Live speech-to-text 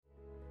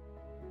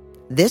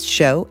This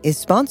show is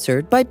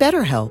sponsored by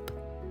BetterHelp.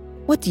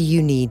 What do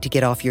you need to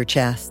get off your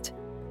chest?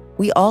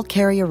 We all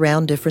carry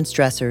around different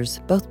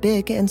stressors, both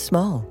big and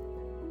small.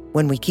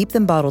 When we keep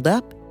them bottled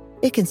up,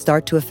 it can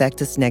start to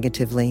affect us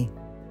negatively.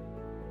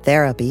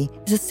 Therapy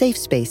is a safe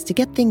space to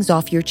get things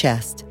off your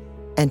chest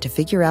and to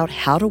figure out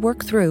how to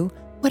work through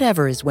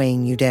whatever is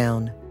weighing you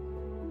down.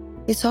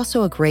 It's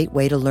also a great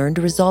way to learn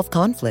to resolve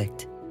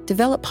conflict,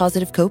 develop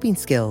positive coping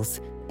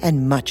skills,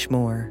 and much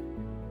more.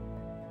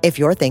 If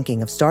you're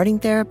thinking of starting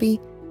therapy,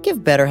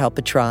 give BetterHelp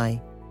a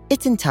try.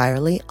 It's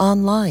entirely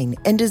online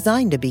and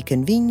designed to be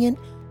convenient,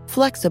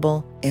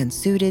 flexible, and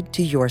suited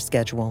to your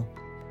schedule.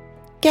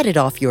 Get it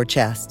off your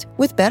chest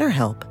with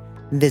BetterHelp.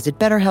 Visit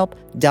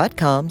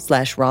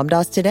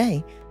BetterHelp.com/Ramdas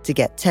today to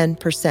get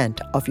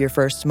 10% off your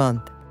first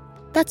month.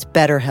 That's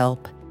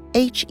BetterHelp,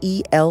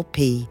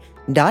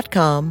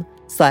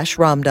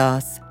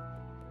 HELP.com/Ramdas.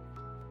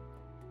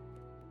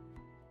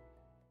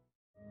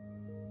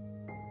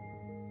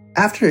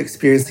 After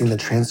experiencing the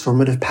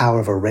transformative power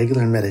of a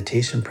regular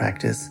meditation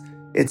practice,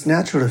 it's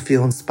natural to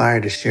feel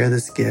inspired to share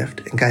this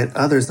gift and guide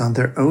others on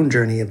their own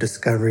journey of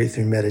discovery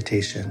through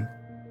meditation.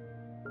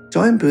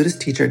 Join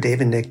Buddhist teacher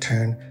David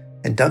Nichtern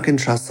and Duncan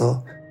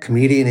Trussell,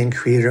 comedian and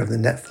creator of the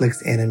Netflix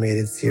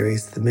animated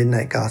series The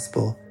Midnight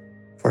Gospel,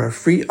 for a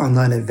free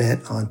online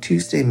event on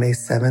Tuesday, May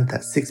 7th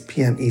at 6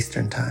 p.m.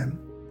 Eastern Time.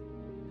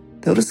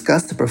 They'll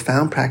discuss the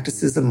profound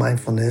practices of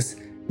mindfulness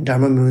in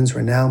Dharma Moon's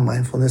renowned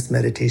mindfulness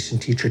meditation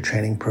teacher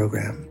training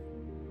program.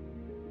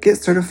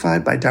 Get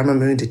certified by Dharma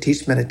Moon to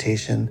teach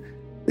meditation,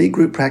 lead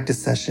group practice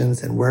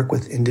sessions, and work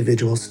with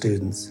individual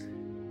students.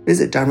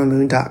 Visit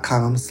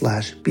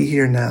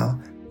dharmamoon.com/BeHereNow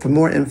for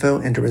more info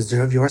and to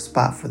reserve your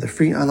spot for the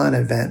free online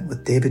event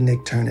with David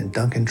Nichtern and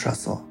Duncan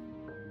Trussell.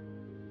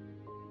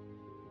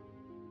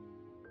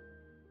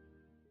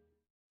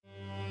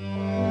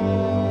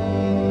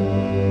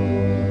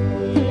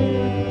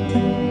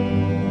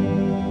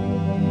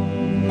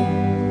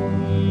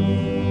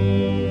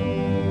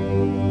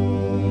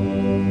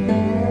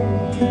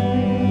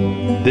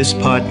 This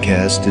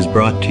podcast is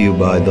brought to you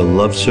by the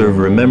Love Serve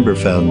Remember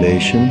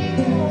Foundation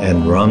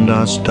and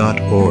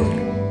Ramdas.org.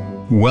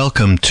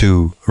 Welcome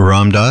to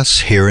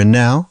Ramdas Here and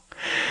Now,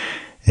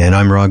 and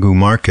I'm Raghu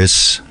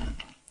Marcus,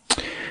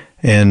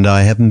 and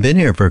I haven't been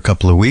here for a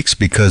couple of weeks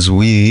because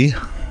we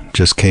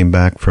just came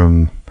back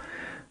from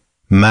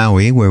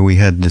Maui, where we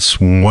had this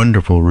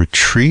wonderful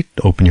retreat,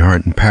 Open Your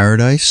Heart in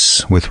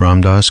Paradise, with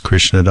Ramdas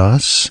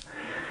Krishnadas,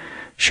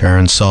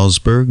 Sharon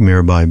Salzberg,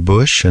 Mirabai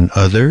Bush, and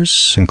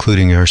others,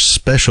 including our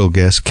special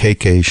guest,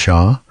 KK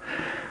Shah,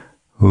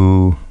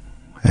 who,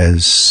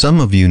 as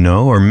some of you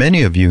know, or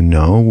many of you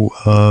know,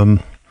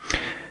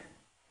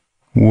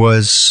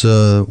 was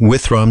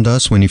with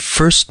Ramdas when he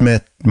first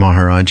met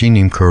Maharaji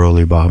Neem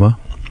Karoli Baba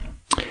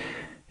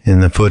in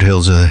the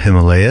foothills of the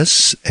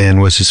Himalayas,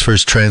 and was his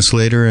first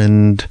translator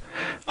and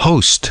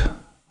host.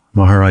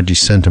 Maharaji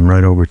sent him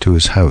right over to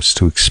his house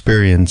to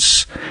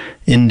experience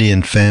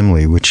Indian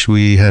family, which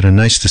we had a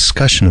nice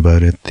discussion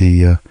about at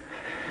the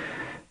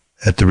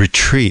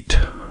retreat.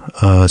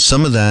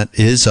 Some of that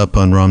is up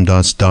on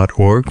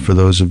ramdas.org for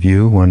those of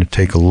you who want to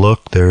take a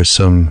look. There is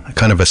some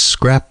kind of a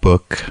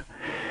scrapbook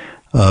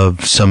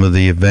of some of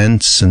the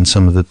events and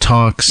some of the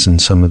talks and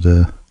some of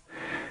the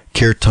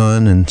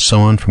kirtan and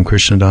so on from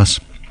Krishnadas.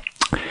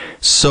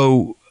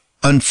 So,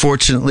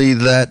 unfortunately,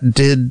 that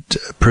did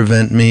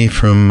prevent me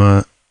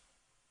from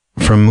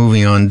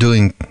moving on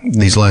doing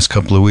these last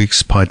couple of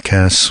weeks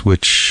podcasts,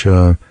 which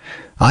I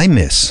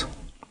miss.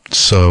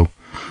 So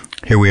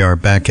here we are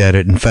back at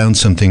it and found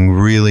something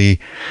really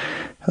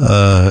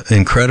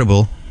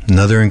incredible.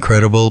 Another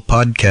incredible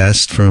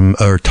podcast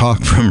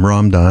talk from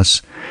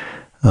Ramdas.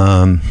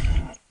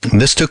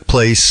 This took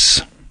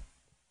place,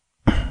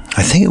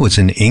 I think it was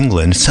in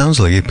England. It sounds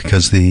like it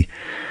because the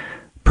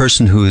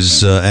person who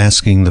is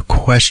asking the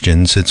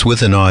questions, it's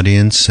with an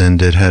audience,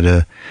 and it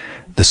had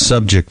the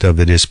subject of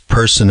it is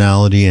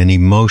personality and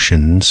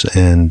emotions,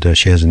 and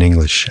she has an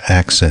English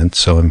accent,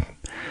 so I'm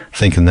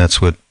thinking that's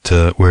where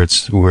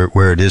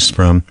it is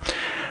from.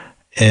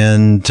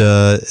 And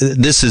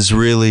this is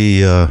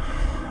really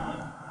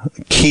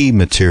key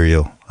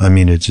material. I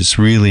mean, it's just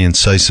really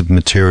incisive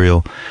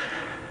material,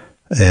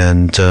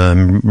 and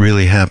I'm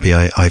really happy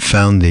I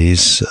found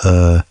these.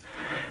 The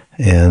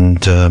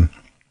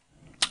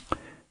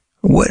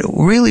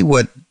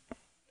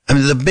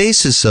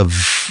basis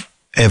of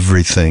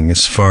everything,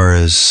 as far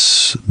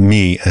as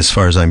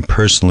I'm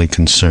personally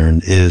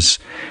concerned, is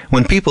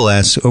when people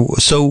ask,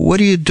 so what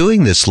are you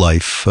doing this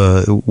life?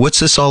 What's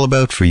this all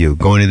about for you?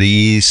 Going to the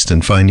East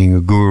and finding a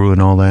guru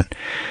and all that.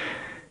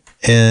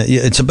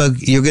 It's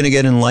about, you're going to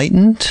get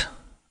enlightened,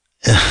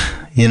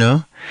 you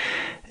know?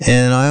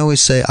 And I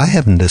always say, I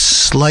haven't the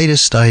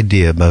slightest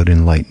idea about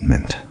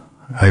enlightenment.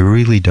 I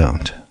really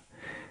don't.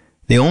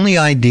 The only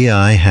idea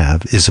I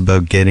have is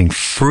about getting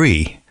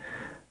free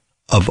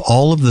of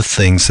all of the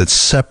things that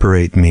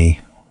separate me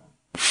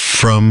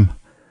from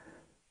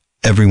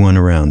everyone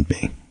around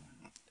me.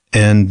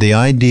 And the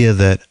idea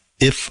that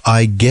if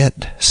I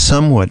get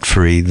somewhat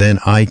free, then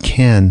I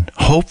can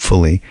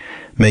hopefully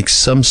make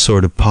some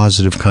sort of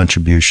positive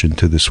contribution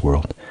to this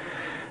world.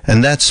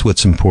 And that's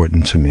what's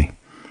important to me.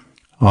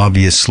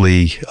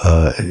 Obviously,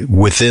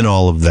 within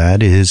all of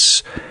that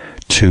is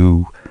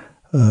to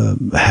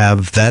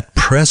have that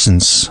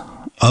presence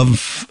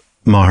of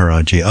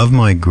Maharaji, of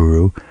my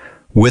guru,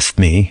 with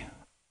me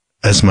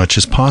as much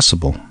as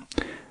possible.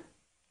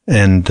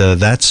 And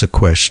that's a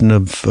question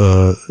of,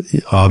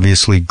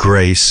 obviously,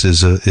 grace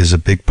is a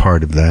big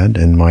part of that,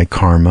 and my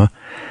karma.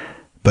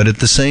 But at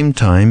the same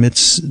time,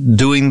 it's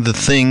doing the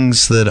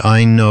things that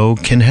I know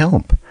can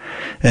help.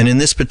 And in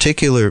this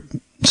particular,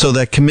 so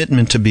that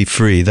commitment to be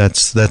free,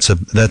 that's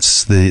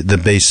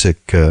the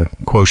basic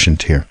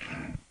quotient here.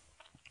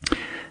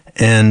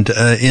 And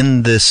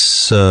in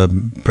this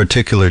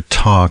particular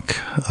talk,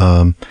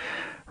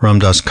 Ram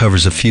Dass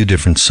covers a few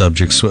different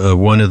subjects.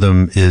 One of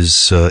them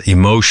is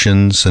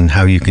emotions and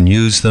how you can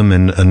use them,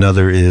 and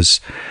another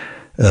is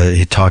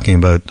talking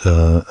about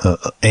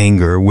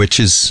anger, which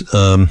is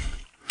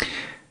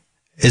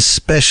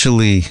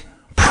especially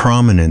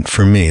prominent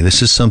for me.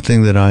 This is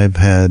something that I've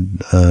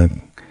had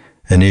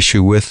an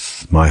issue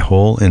with my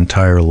whole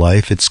entire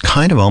life. It's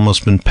kind of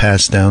almost been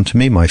passed down to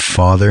me. My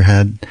father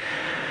had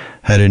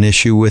an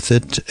issue with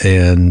it,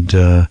 and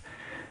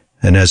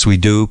as we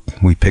do,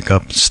 we pick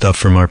up stuff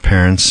from our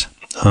parents.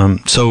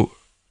 So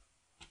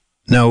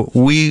now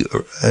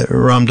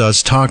Ram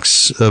Dass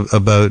talks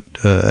about,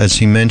 as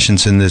he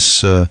mentions in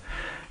this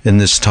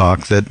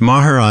talk, that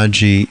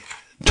Maharaji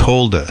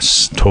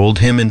told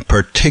him in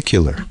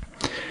particular,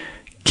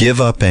 give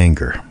up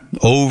anger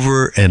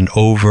over and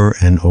over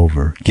and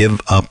over. Give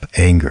up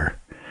anger.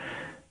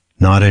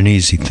 Not an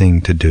easy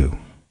thing to do.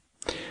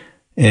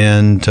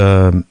 And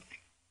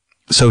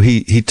so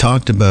he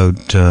talked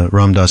about,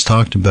 Ram Dass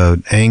talked about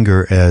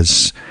anger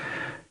as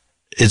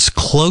it's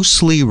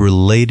closely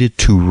related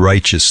to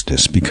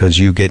righteousness, because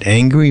you get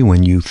angry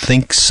when you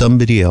think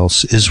somebody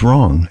else is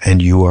wrong and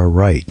you are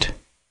right.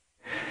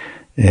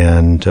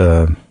 And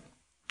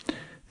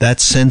that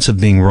sense of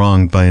being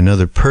wronged by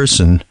another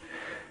person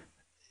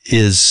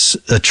is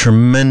a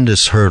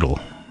tremendous hurdle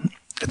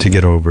to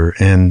get over.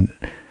 And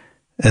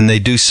they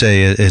do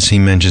say, as he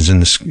mentions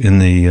in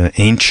the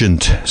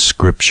ancient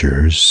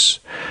scriptures,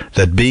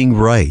 that being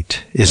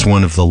right is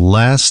one of the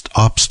last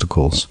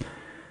obstacles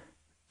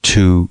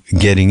to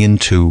getting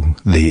into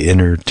the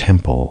inner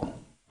temple.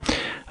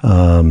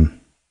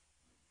 And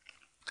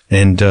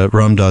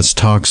Ram Dass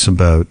talks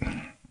about,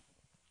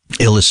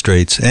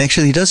 illustrates,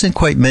 actually he doesn't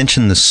quite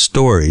mention the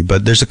story,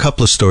 but there's a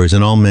couple of stories,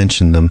 and I'll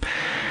mention them.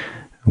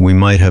 We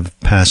might have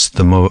passed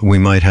them. We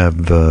might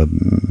have,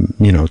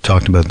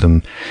 talked about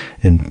them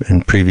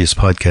in previous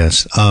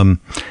podcasts.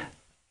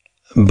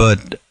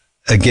 But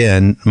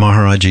again,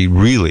 Maharaji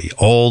really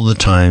all the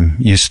time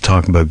used to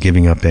talk about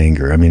giving up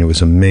anger. I mean, it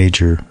was a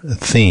major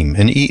theme,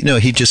 and he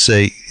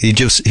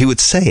would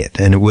say it,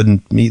 and there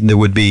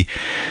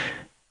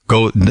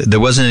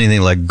wasn't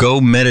anything like go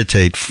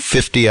meditate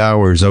 50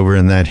 hours over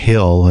in that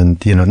hill,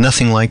 and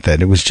nothing like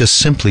that. It was just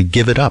simply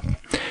give it up.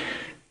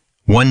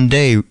 One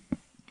day,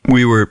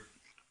 we were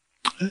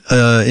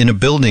in a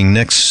building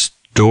next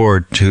door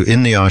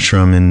in the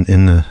ashram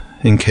in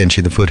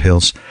Kainchi, the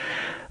foothills,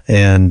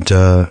 and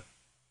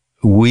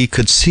we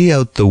could see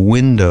out the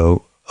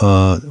window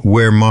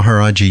where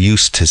Maharaji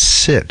used to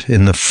sit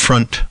in the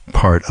front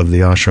part of the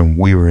ashram.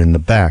 We were in the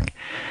back,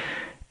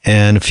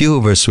 and a few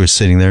of us were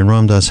sitting there. And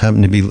Ram Dass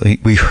happened to be.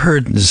 We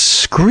heard this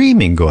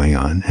screaming going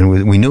on, and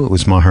we knew it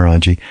was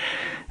Maharaji.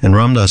 And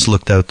Ram Dass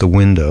looked out the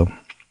window.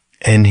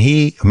 And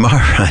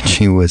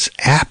Maharaji was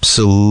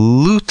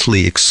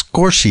absolutely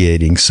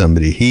excoriating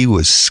somebody. He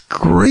was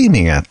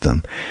screaming at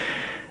them.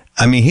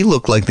 I mean, he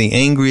looked like the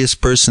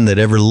angriest person that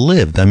ever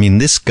lived. I mean,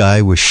 this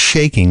guy was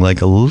shaking like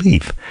a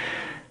leaf.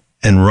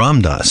 And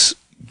Ram Dass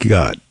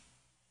got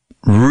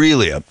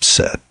really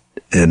upset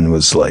and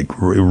was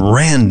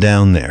ran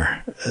down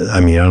there. I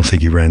mean, I don't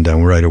think he ran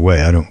down right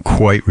away. I don't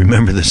quite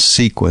remember the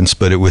sequence,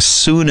 but it was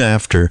soon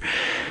after.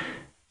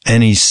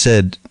 And he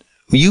said,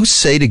 "You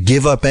say to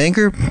give up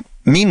anger?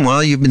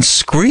 Meanwhile, you've been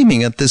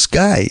screaming at this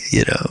guy,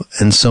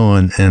 and so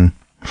on." And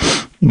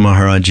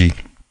Maharaji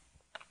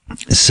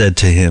said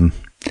to him,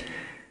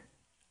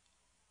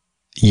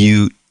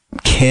 "You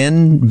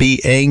can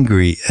be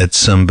angry at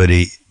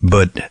somebody,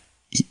 but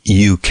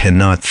you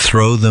cannot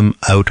throw them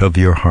out of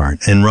your heart."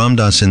 And Ram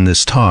Dass in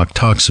this talk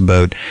talks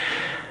about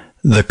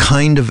the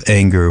kind of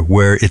anger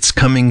where it's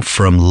coming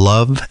from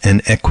love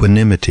and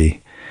equanimity,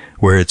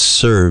 where it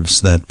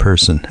serves that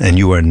person, and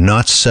you are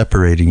not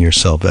separating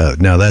yourself out.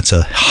 Now, that's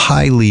a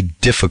highly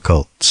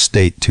difficult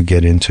state to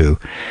get into,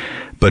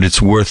 but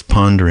it's worth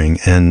pondering.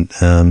 And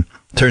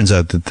turns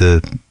out that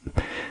the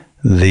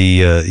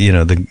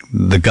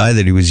guy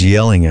that he was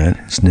yelling at,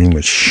 his name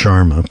was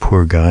Sharma,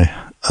 poor guy.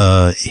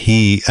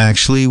 He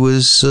actually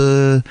was,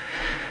 I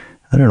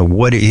don't know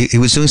what he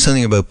was doing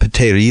something about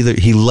potato. Either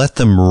he let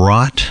them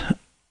rot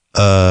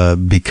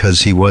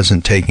because he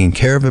wasn't taking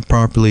care of it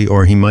properly,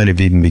 or he might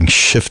have even been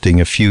shifting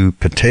a few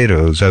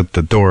potatoes out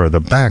the door of the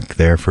back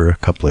there for a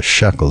couple of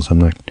shekels.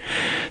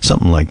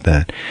 Something like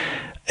that.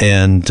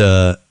 And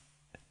the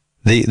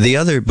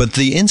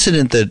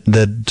incident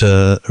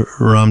that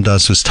Ram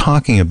Dass was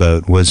talking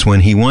about was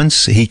when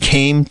he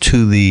came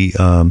to the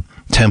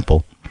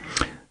temple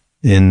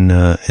in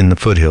the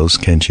foothills,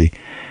 Kenchi,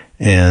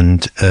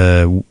 and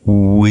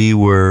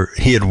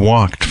he had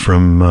walked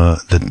from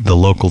the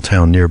local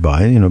town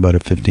nearby, about a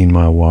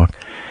 15-mile walk,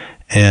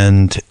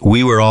 and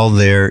we were all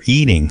there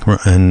eating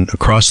and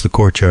across the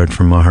courtyard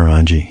from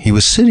Maharaji. He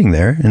was sitting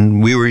there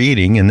and we were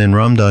eating, and then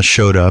Ram Dass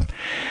showed up,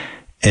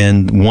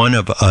 and one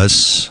of the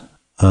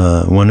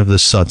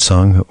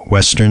satsang,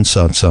 Western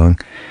satsang,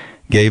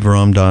 gave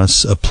Ram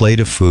Dass a plate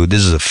of food.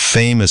 This is a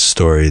famous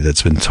story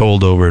that's been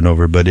told over and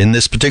over, but in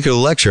this particular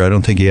lecture, I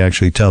don't think he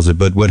actually tells it.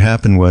 But what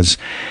happened was,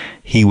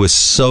 he was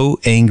so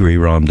angry,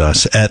 Ram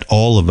Dass, at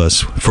all of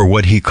us for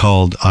what he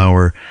called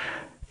our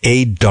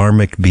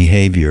adharmic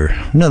behavior.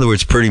 In other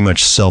words, pretty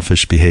much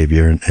selfish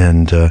behavior.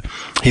 And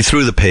he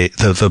threw the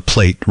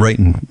plate right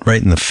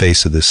in the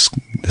face of this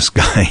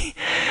guy.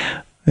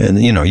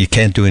 And, you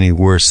can't do any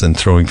worse than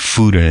throwing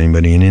food at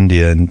anybody in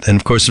India. And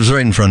of course, it was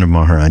right in front of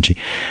Maharaji.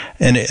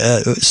 And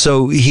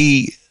so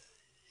he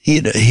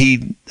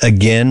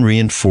again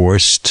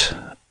reinforced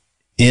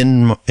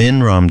in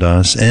Ram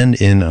Dass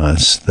and in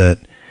us that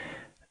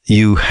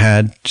you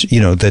had,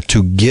 that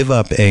to give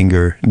up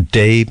anger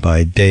day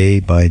by day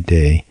by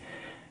day,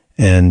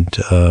 and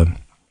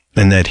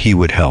that he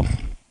would help.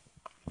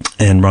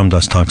 And Ram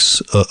Dass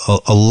talks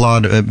a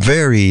lot of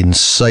very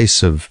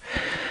incisive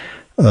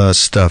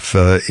stuff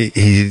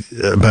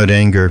about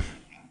anger,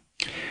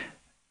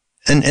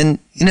 and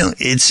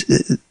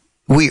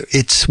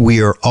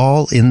we are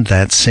all in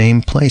that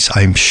same place.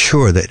 I'm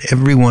sure that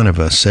every one of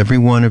us, every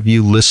one of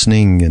you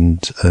listening,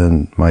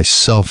 and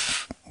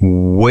myself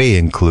way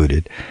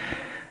included,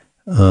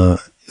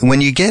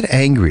 when you get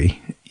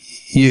angry,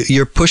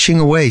 you're pushing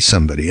away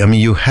somebody. I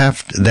mean,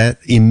 that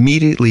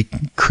immediately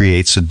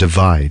creates a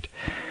divide.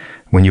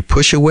 When you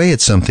push away at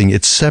something,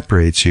 it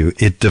separates you.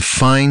 It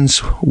defines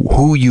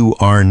who you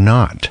are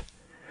not.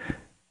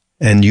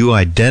 And you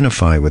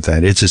identify with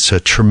that. It's a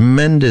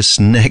tremendous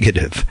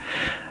negative.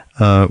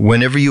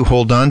 Whenever you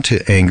hold on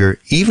to anger,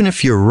 even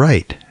if you're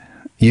right,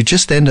 you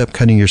just end up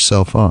cutting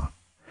yourself off.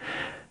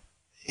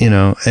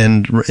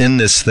 And in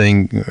this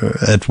thing,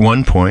 at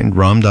one point,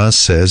 Ram Dass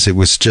says it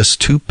was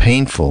just too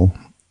painful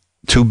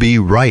to be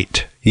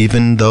right,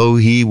 even though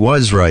he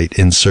was right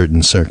in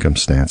certain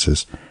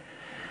circumstances.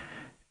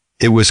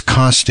 It was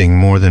costing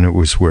more than it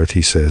was worth,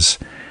 he says.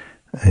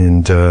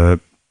 And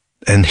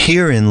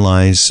herein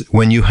lies,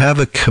 when you have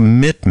a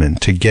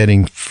commitment to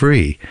getting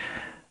free,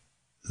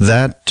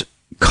 that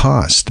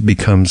cost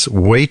becomes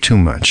way too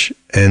much.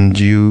 And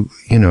you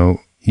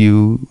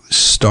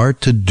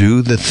start to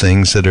do the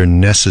things that are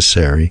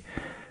necessary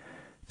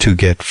to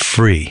get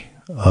free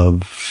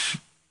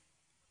of,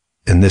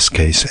 in this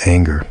case,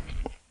 anger.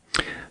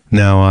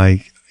 Now,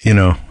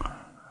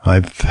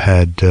 I've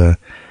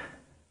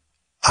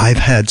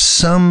had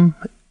some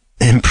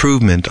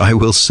improvement, I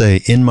will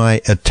say, in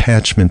my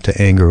attachment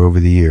to anger over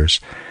the years,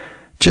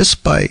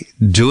 just by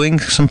doing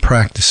some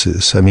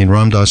practices. I mean,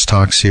 Ram Dass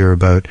talks here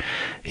about,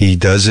 he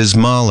does his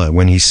mala.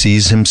 When he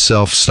sees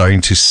himself starting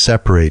to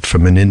separate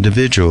from an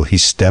individual, he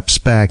steps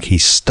back, he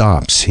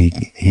stops,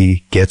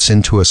 he gets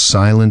into a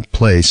silent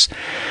place,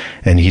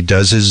 and he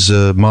does his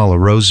mala,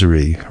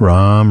 rosary,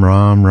 Ram,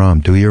 Ram, Ram,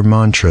 do your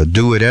mantra,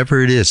 do whatever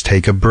it is,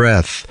 take a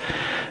breath,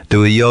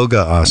 do a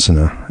yoga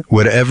asana,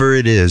 whatever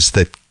it is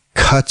that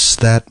cuts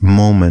that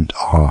moment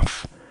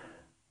off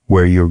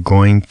where you're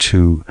going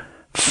to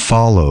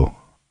follow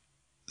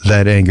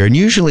that anger. And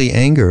usually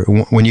anger,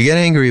 when you get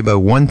angry about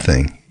one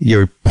thing,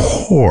 you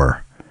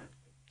pour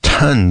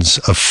tons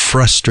of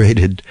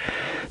frustrated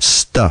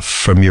stuff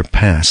from your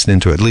past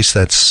into it. At least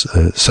that's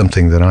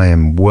something that I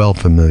am well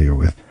familiar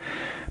with.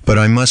 But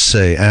I must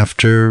say,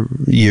 after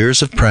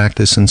years of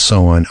practice and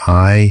so on,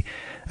 I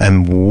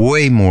am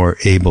way more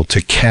able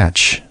to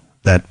catch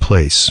that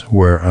place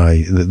where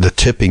the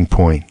tipping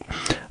point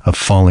of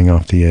falling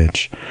off the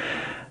edge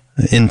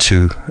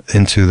into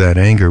that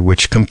anger,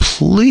 which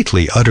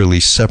completely, utterly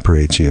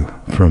separates you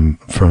from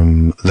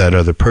that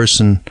other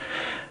person.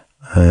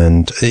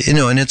 And,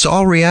 and it's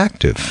all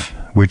reactive.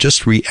 We're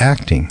just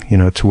reacting,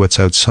 to what's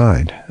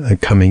outside,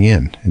 coming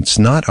in. It's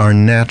not our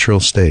natural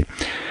state.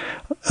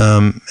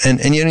 And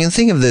you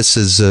think of this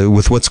as,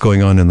 with what's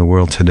going on in the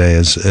world today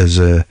as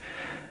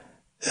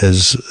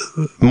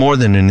more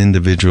than an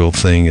individual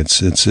thing.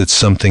 It's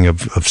something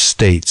of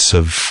states,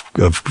 of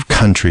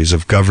countries,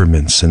 of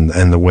governments,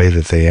 and the way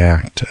that they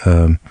act.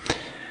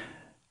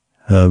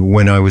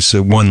 When I was,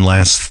 one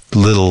last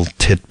little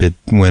tidbit,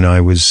 when I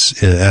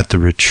was at the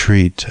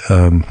retreat,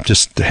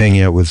 just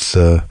hanging out with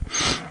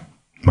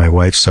my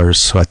wife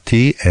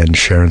Saraswati and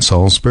Sharon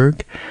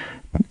Salzberg,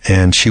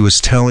 and she was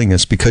telling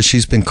us, because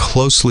she's been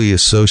closely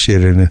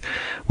associated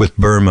with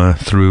Burma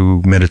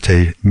through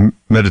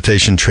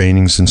meditation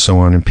trainings and so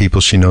on, and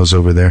people she knows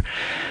over there,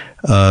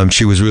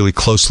 She was really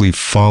closely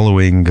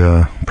following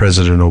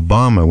President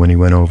Obama when he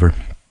went over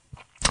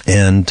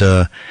and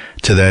to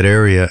that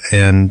area,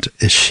 and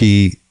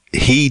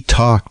he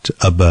talked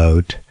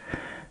about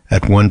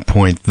at one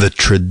point the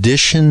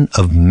tradition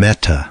of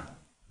metta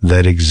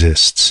that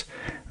exists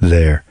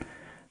there.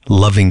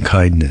 Loving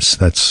kindness,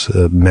 that's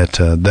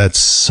metta. That's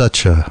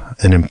such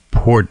an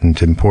important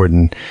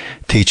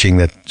teaching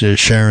that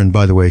Sharon,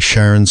 by the way,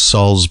 Sharon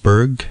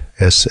Salzberg,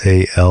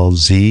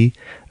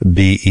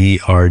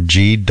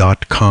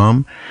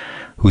 SALZBERG.com,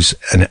 who's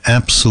an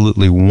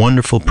absolutely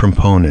wonderful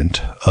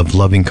proponent of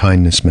loving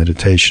kindness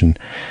meditation.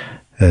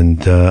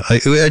 And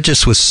I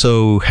just was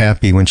so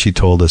happy when she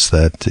told us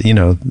that,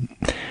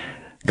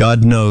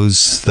 God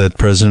knows that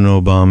President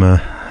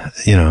Obama,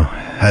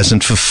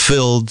 hasn't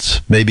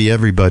fulfilled maybe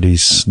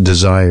everybody's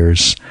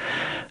desires,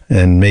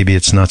 and maybe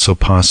it's not so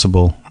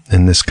possible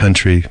in this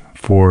country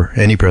for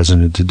any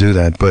president to do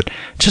that. But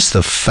just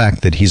the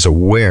fact that he's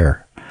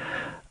aware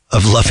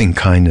of loving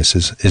kindness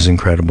is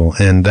incredible.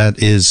 And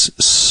that is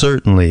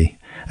certainly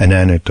an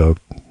antidote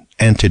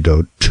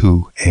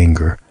to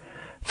anger,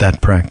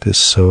 that practice.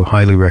 So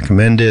highly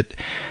recommend it.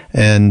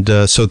 And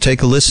so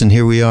take a listen.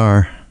 Here we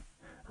are.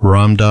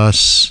 Ram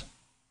Dass,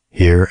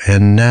 Here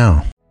and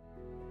Now.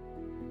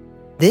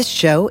 This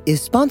show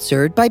is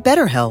sponsored by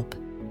BetterHelp.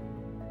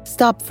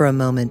 Stop for a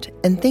moment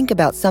and think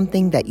about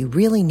something that you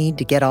really need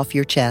to get off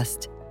your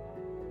chest.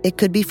 It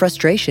could be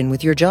frustration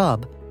with your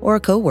job or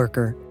a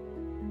coworker.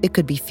 It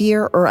could be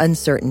fear or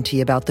uncertainty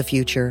about the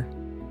future.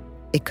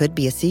 It could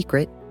be a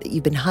secret that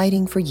you've been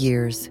hiding for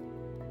years.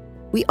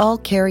 We all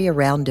carry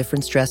around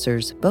different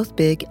stressors, both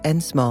big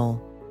and small.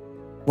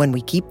 When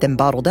we keep them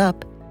bottled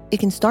up,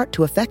 it can start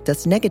to affect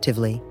us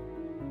negatively.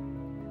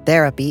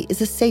 Therapy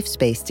is a safe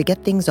space to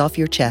get things off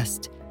your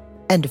chest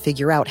and to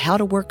figure out how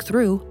to work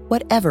through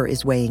whatever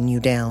is weighing you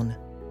down.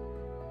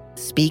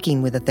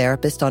 Speaking with a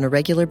therapist on a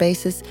regular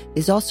basis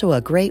is also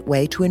a great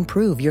way to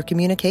improve your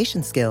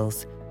communication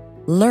skills,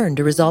 learn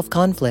to resolve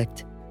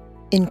conflict,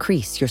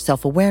 increase your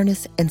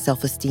self-awareness and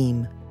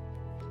self-esteem,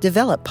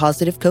 develop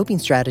positive coping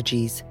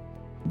strategies,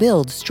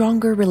 build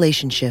stronger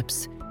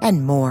relationships,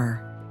 and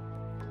more.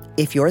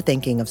 If you're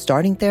thinking of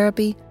starting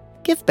therapy,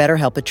 give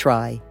BetterHelp a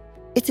try.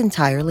 It's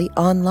entirely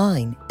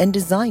online and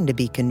designed to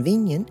be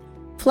convenient,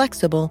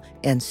 flexible,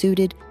 and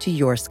suited to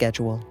your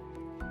schedule.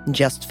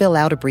 Just fill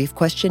out a brief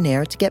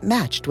questionnaire to get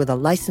matched with a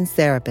licensed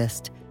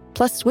therapist,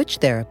 plus switch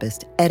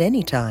therapist at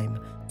any time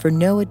for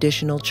no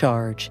additional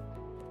charge.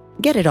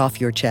 Get it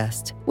off your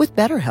chest with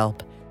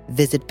BetterHelp.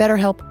 Visit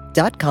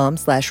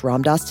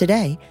BetterHelp.com/RamDass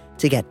today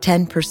to get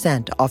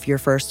 10% off your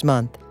first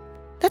month.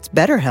 That's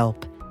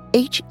BetterHelp,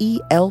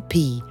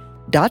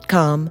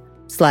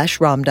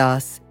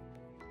 HELP.com/RamDass.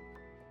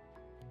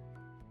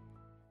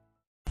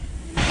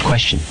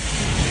 Question.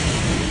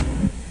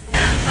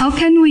 How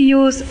can we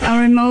use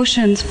our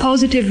emotions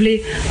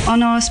positively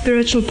on our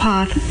spiritual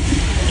path?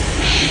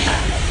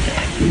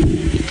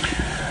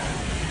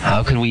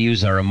 How can we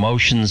use our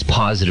emotions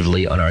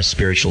positively on our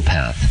spiritual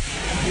path?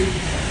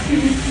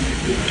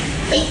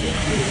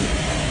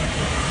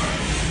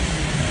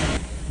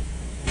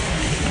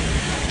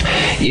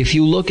 If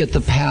you look at the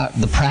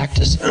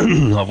practice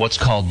of what's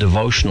called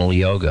devotional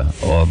yoga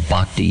or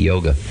bhakti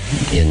yoga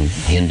in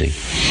Hindi,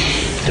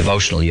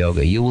 devotional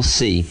yoga, you will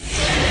see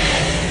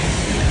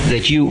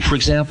that you, for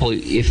example,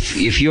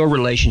 if your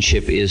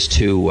relationship is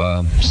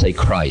to, say,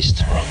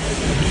 Christ,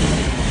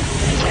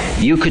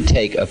 you could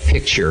take a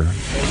picture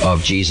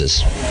of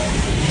Jesus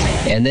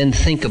and then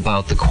think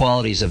about the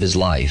qualities of his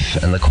life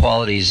and the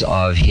qualities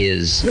of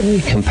his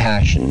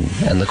compassion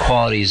and the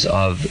qualities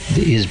of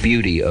his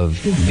beauty of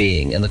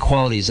being and the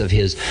qualities of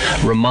his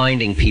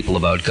reminding people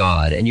about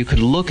God. And you could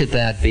look at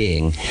that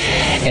being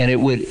and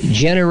it would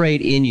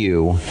generate in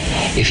you,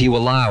 if you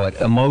allow it,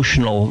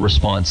 emotional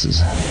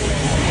responses.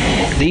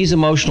 These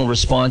emotional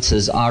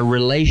responses are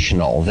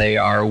relational. They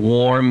are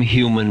warm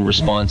human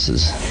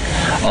responses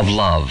of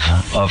love,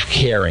 of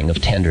caring, of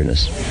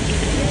tenderness.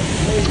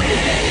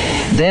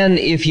 Then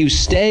if you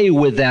stay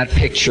with that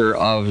picture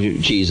of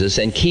Jesus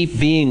and keep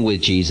being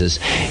with Jesus,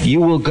 you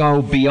will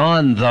go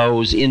beyond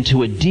those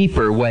into a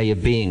deeper way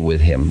of being with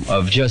him,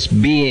 of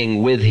just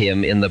being with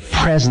him in the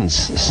presence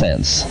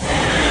sense.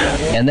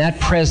 And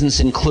that presence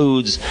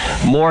includes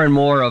more and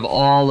more of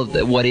all of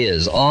what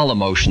is, all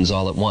emotions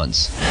all at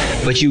once.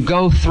 But you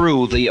go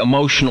through the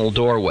emotional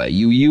doorway.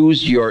 You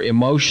use your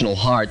emotional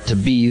heart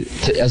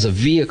as a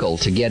vehicle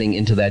to getting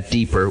into that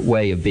deeper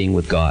way of being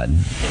with God.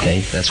 Okay,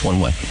 that's one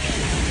way.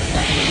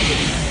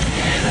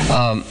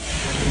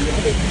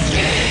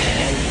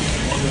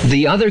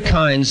 The other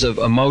kinds of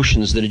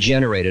emotions that are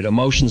generated,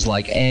 emotions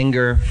like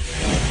anger,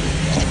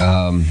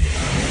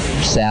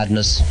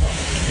 sadness,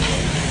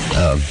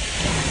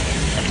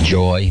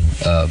 joy,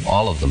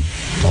 all of them,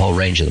 the whole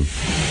range of them.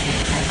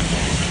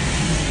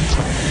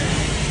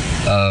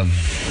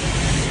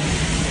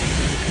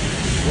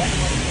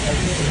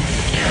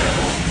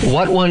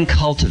 What one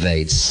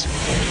cultivates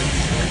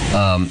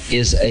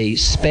is a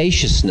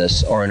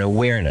spaciousness or an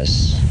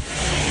awareness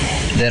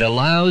that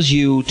allows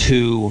you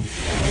to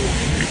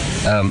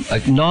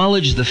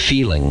acknowledge the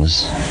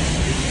feelings,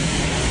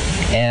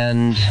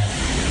 and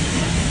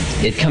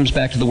it comes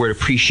back to the word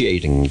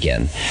appreciating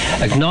again.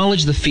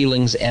 Acknowledge the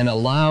feelings and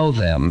allow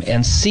them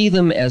and see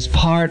them as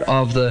part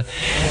of the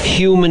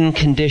human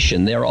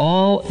condition. They're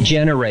all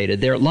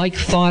generated. They're like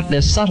thought.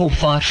 They're subtle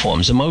thought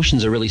forms.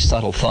 Emotions are really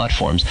subtle thought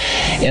forms.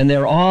 And they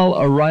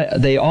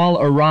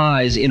all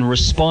arise in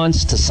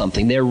response to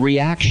something. They're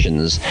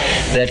reactions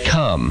that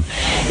come.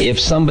 If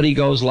somebody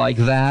goes like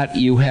that,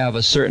 you have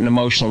a certain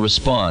emotional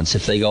response.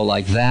 If they go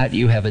like that,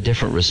 you have a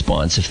different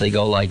response. If they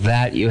go like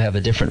that, you have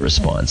a different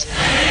response.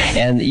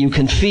 And you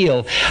can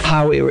feel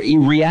how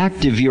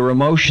reactive your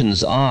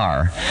emotions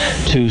are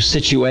to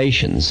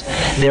situations.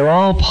 They're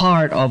all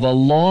part of a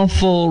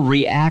lawful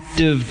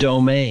reactive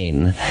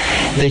domain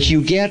that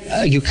you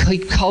get. You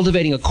keep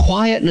cultivating a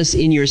quietness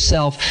in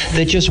yourself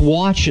that just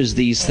watches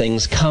these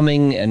things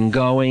coming and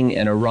going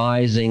and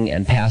arising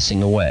and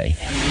passing away.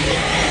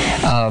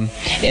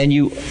 And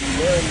you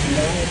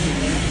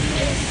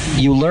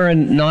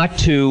learn not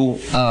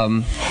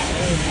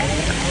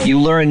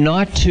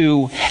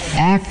to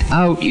act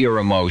out your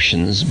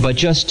emotions, but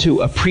just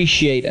to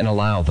appreciate and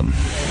allow them.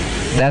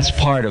 That's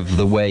part of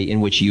the way in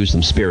which you use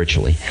them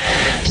spiritually.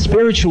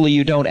 Spiritually,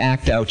 you don't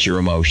act out your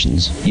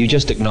emotions. You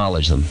just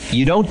acknowledge them.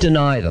 You don't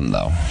deny them,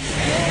 though.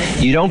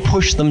 You don't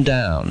push them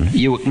down.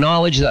 You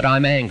acknowledge that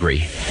I'm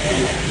angry,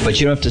 but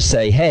you don't have to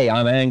say, hey,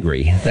 I'm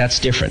angry. That's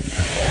different.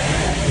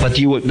 But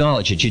you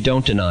acknowledge it. You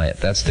don't deny it.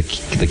 That's the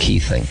key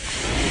thing.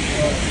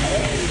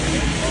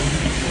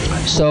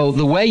 So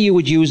the way you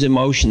would use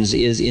emotions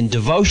is in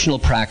devotional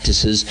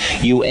practices,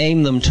 you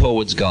aim them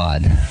towards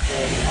God.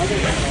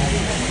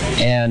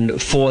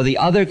 And for the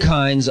other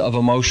kinds of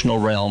emotional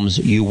realms,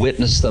 you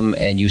witness them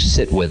and you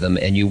sit with them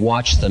and you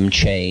watch them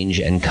change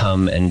and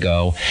come and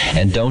go,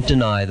 and don't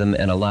deny them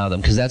and allow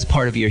them, because that's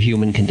part of your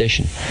human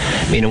condition.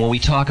 I mean, when we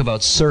talk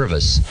about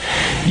service,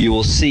 you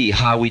will see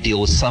how we deal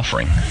with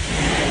suffering.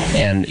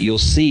 And you'll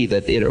see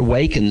that it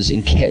awakens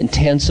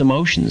intense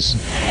emotions,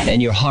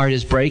 and your heart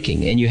is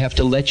breaking, and you have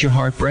to let your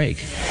heart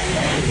break.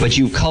 But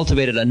you've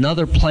cultivated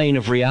another plane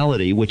of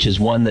reality, which is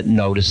one that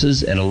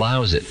notices and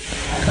allows it,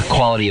 a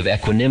quality of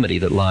equanimity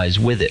that lies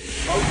with it.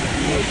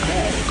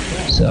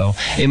 So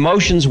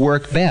emotions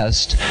work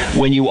best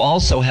when you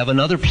also have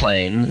another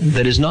plane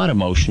that is not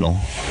emotional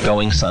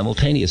going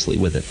simultaneously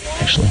with it,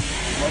 actually.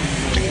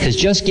 Because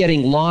just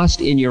getting lost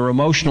in your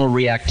emotional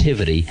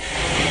reactivity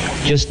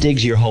just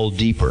digs your hole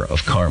deeper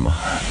of karma.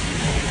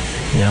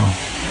 You know?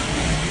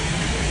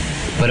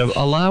 But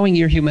allowing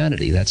your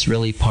humanity, that's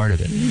really part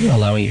of it.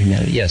 Allowing your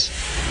humanity, yes.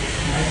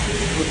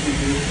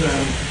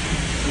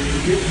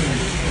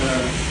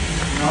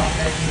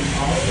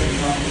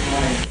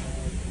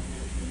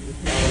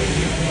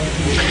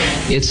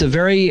 It's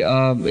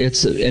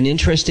it's an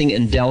interesting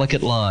and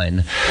delicate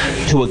line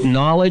to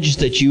acknowledge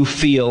that you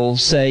feel,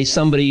 say,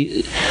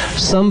 somebody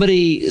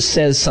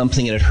says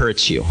something and it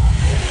hurts you.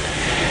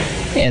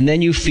 And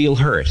then you feel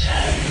hurt.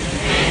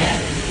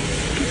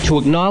 To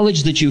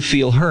acknowledge that you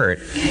feel hurt,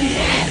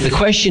 the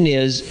question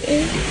is,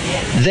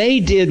 they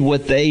did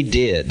what they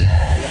did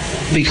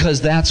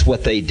because that's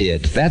what they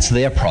did. That's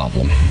their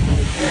problem.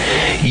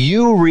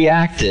 You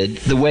reacted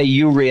the way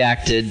you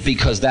reacted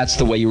because that's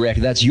the way you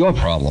reacted. That's your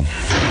problem.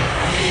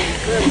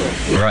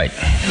 Right.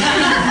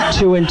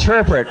 To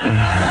interpret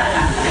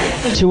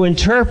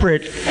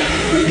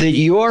that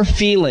your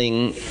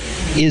feeling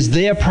is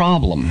their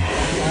problem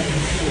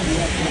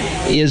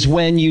is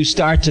when you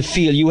start to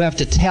feel you have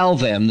to tell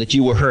them that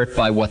you were hurt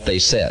by what they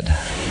said.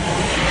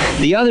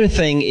 The other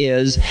thing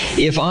is,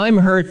 if I'm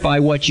hurt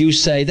by what you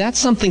say, that's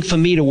something for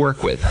me to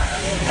work with.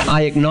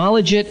 I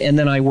acknowledge it and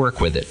then I work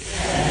with it.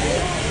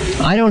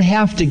 I don't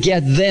have to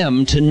get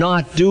them to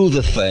not do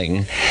the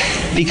thing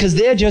because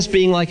they're just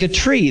being like a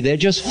tree. They're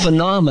just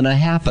phenomena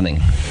happening.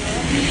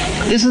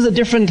 This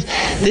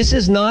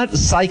is not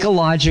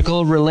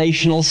psychological,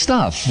 relational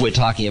stuff we're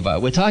talking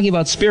about. We're talking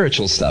about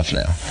spiritual stuff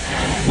now.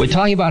 We're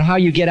talking about how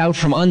you get out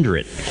from under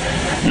it,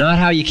 not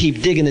how you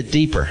keep digging it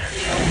deeper.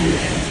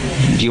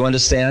 Do you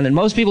understand? And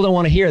most people don't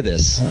want to hear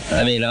this.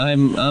 I mean,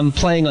 I'm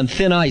playing on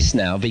thin ice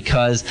now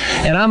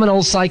and I'm an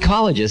old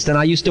psychologist and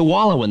I used to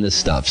wallow in this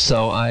stuff.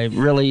 So I'm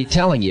really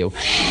telling you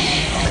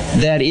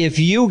that if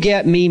you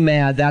get me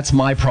mad, that's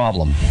my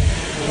problem.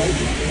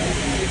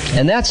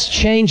 And that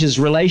changes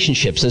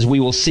relationships, as we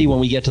will see when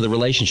we get to the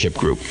relationship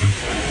group.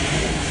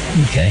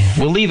 Okay.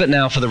 We'll leave it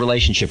now for the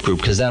relationship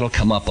group because that'll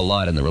come up a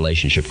lot in the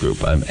relationship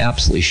group. I'm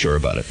absolutely sure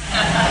about it.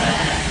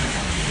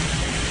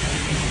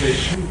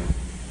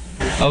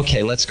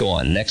 Okay, let's go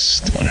on.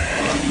 Next one.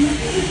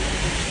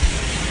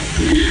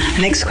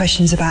 Next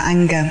question is about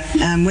anger.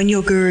 When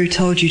your guru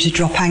told you to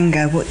drop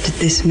anger, what did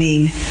this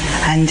mean?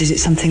 And is it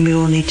something we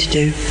all need to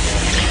do?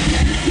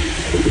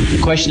 The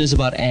question is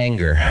about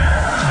anger.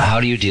 How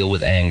do you deal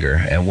with anger?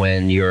 And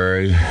when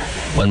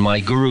my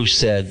guru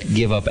said,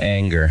 give up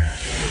anger,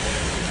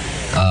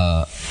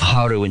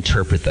 how to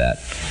interpret that?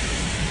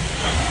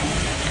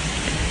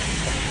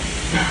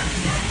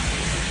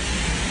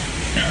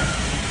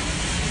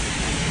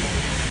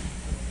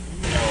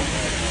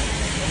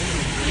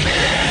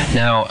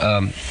 Now,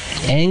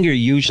 anger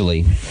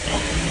usually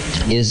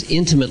is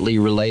intimately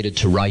related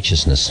to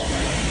righteousness.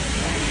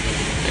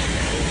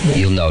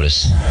 You'll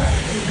notice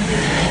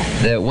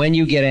that when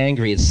you get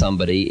angry at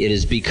somebody, it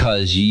is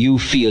because you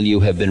feel you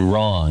have been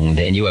wronged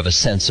and you have a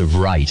sense of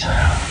right.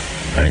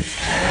 Right?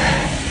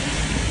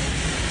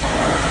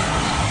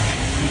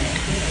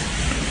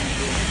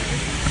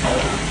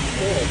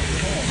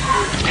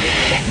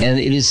 And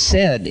it is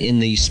said in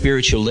the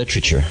spiritual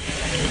literature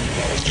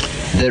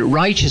that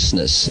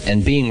righteousness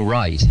and being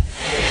right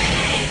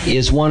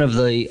is one of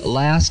the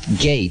last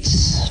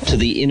gates to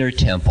the inner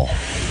temple.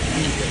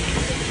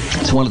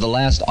 It's one of the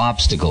last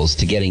obstacles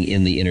to getting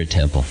in the inner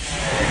temple.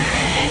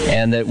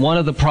 And that one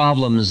of the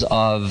problems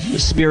of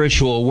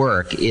spiritual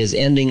work is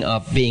ending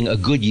up being a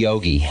good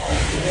yogi.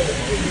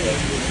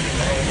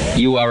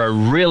 You are a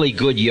really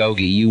good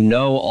yogi. You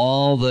know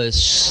all the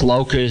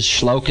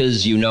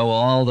shlokas, you know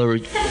all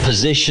the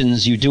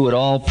positions, you do it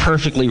all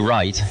perfectly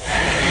right.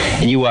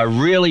 And you are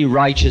really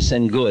righteous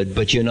and good,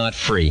 but you're not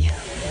free.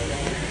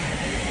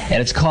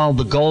 And it's called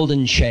the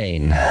golden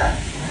chain,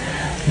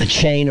 the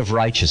chain of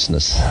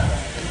righteousness.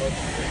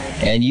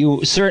 And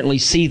you certainly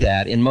see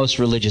that in most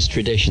religious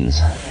traditions,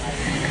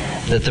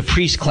 that the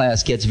priest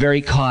class gets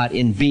very caught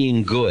in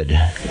being good,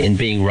 in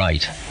being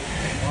right.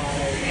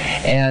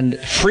 And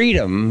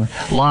freedom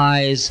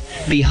lies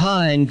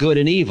behind good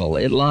and evil.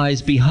 It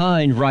lies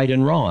behind right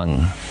and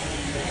wrong.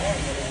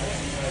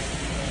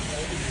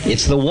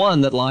 It's the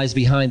one that lies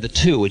behind the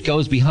two. It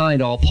goes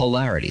behind all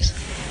polarities.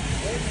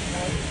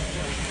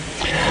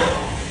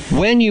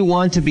 When you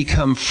want to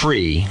become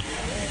free,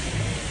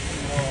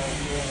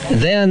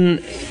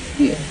 then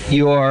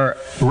your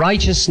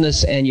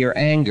righteousness and your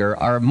anger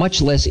are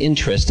much less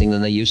interesting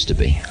than they used to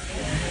be.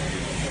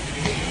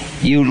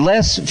 You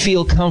less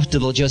feel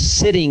comfortable just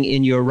sitting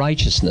in your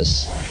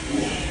righteousness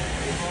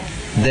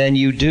than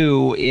you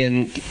do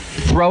in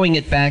throwing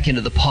it back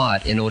into the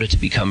pot in order to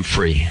become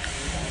free.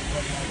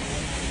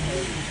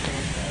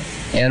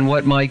 And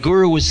what my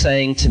guru was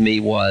saying to me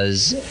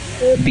was,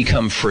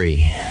 become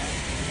free.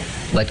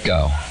 Let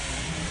go.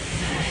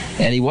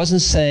 And he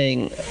wasn't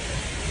saying,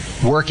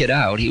 work it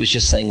out. He was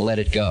just saying, let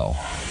it go.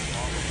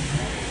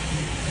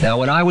 Now,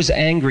 when I was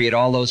angry at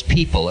all those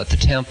people at the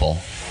temple,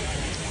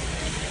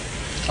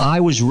 I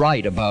was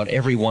right about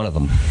every one of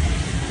them.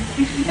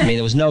 I mean,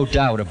 there was no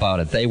doubt about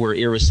it. They were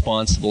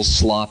irresponsible,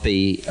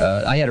 sloppy.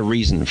 I had a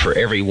reason for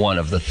every one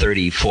of the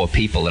 34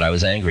 people that I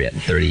was angry at,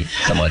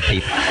 30-some-odd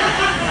people.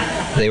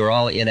 They were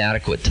all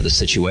inadequate to the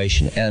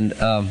situation. And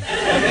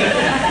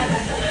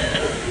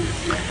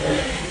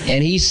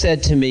he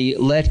said to me,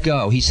 let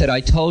go. He said,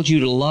 I told you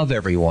to love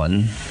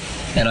everyone.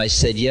 And I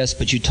said, yes,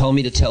 but you told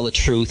me to tell the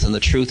truth, and the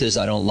truth is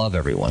I don't love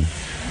everyone.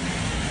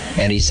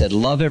 And he said,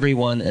 love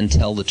everyone and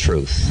tell the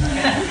truth.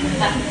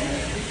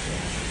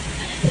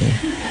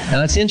 Now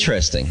that's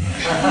interesting,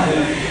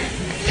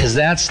 because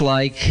that's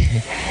like,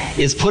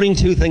 it's putting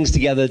two things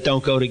together that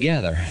don't go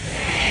together.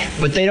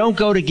 But they don't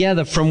go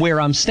together from where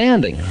I'm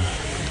standing.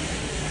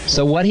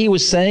 So what he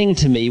was saying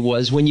to me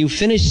was, when you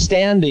finish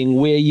standing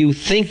where you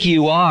think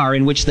you are,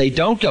 in which they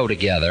don't go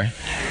together,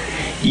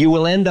 you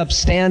will end up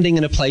standing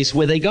in a place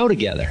where they go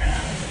together,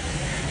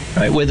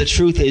 right? Where the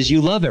truth is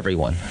you love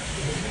everyone.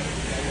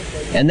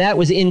 And that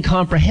was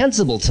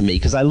incomprehensible to me,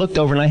 because I looked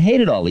over and I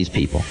hated all these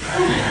people.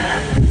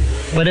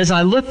 But as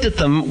I looked at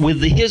them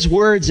with his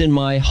words in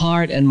my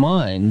heart and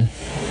mind,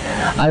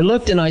 I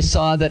looked and I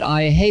saw that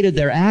I hated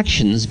their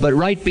actions, but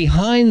right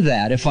behind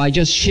that, if I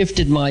just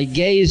shifted my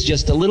gaze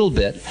just a little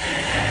bit,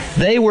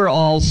 they were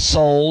all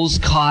souls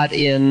caught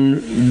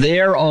in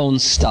their own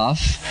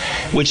stuff,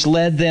 which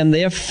led them,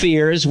 their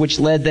fears, which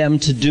led them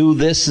to do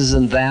thises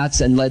and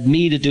that's, and led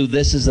me to do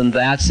thises and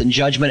that's in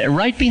judgment. And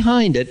right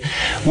behind it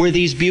were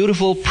these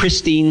beautiful,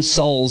 pristine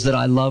souls that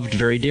I loved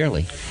very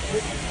dearly.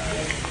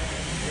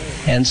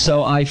 And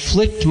so I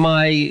flicked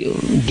my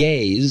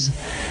gaze,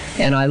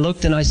 and I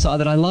looked and I saw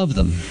that I loved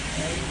them.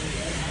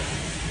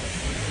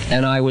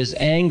 And I was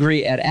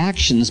angry at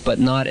actions, but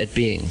not at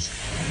beings.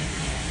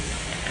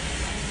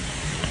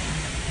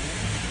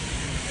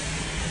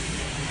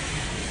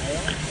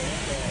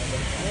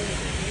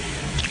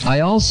 I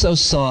also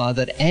saw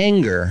that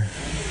anger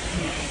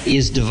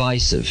is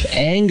divisive.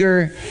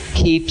 Anger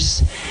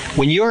keeps,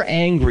 when you're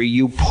angry,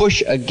 you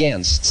push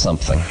against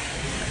something.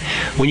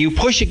 When you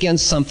push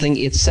against something,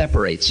 it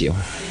separates you.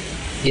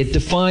 It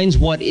defines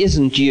what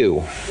isn't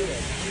you.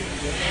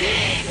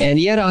 And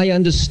yet I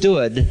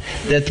understood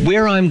that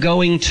where I'm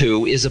going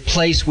to is a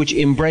place which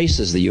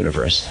embraces the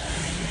universe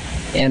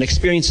and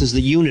experiences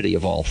the unity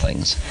of all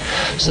things.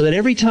 So that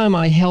every time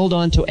I held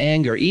on to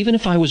anger, even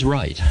if I was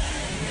right,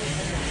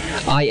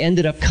 I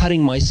ended up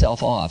cutting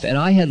myself off. And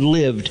I had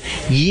lived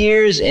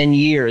years and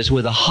years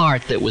with a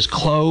heart that was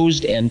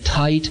closed and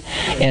tight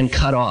and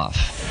cut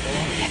off.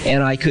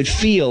 And I could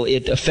feel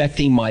it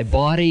affecting my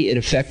body. It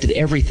affected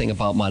everything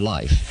about my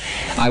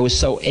life. I was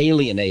so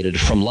alienated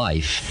from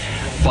life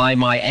by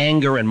my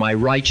anger and my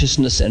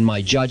righteousness and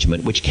my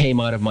judgment, which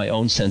came out of my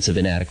own sense of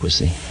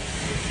inadequacy.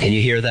 Can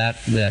you hear that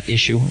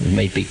issue? It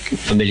may be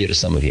familiar to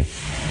some of you.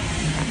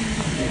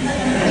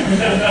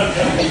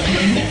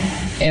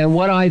 And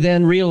what I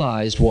then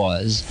realized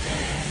was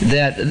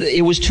that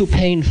it was too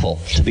painful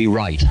to be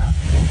right.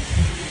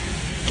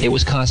 It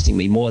was costing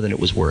me more than it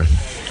was worth.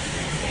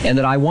 And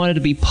that I wanted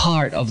to be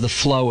part of the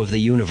flow of the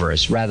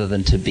universe rather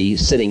than to be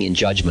sitting in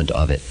judgment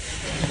of it.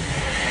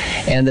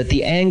 And that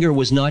the anger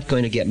was not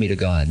going to get me to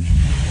God.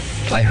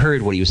 I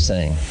heard what he was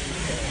saying.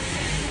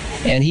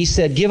 And he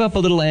said, give up a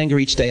little anger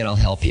each day and I'll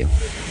help you.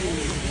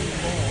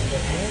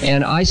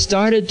 And I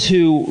started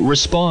to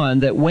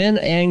respond that when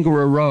anger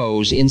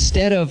arose,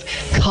 instead of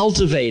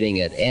cultivating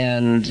it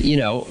and,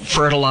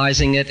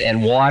 fertilizing it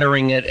and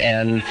watering it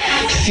and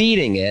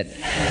feeding it,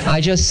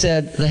 I just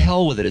said, the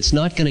hell with it. It's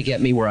not going to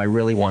get me where I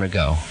really want to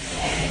go.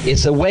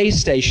 It's a way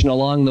station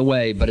along the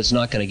way, but it's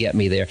not going to get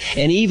me there.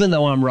 And even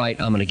though I'm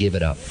right, I'm going to give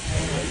it up.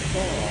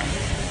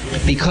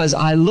 Because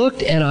I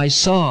looked and I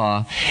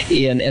saw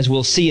as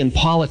we'll see in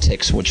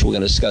politics, which we're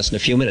going to discuss in a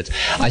few minutes,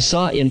 I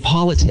saw in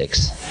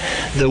politics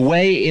the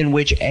way in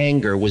which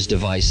anger was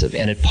divisive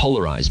and it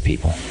polarized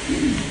people.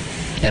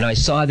 And I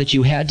saw that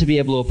you had to be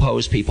able to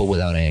oppose people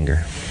without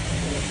anger.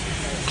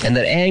 And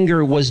that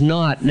anger was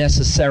not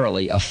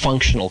necessarily a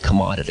functional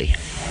commodity.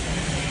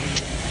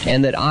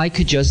 And that I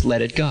could just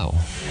let it go.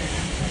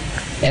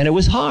 And it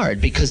was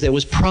hard because there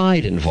was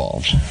pride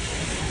involved.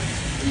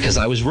 Because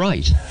I was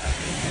right.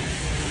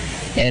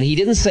 And he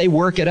didn't say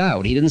work it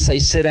out. He didn't say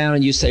sit down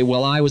and you say,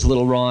 well, I was a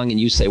little wrong, and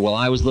you say, well,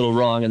 I was a little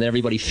wrong, and then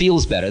everybody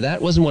feels better.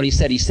 That wasn't what he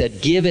said. He said,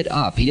 give it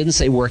up. He didn't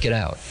say work it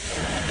out.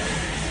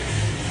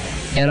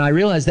 And I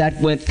realized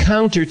that went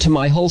counter to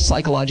my whole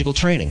psychological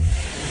training.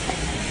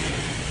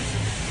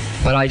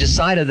 But I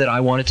decided that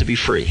I wanted to be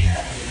free.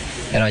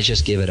 And I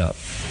just give it up.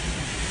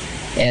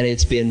 And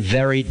it's been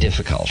very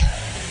difficult.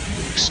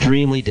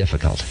 Extremely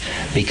difficult.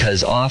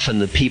 Because often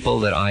the people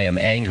that I am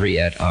angry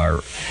at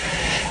are...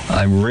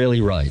 I'm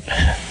really right.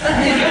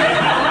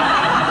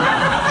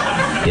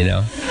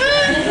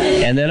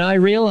 And then I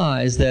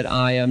realized that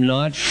I am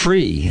not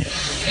free,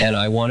 and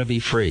I want to be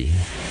free.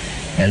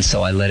 And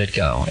so I let it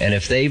go. And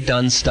if they've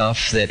done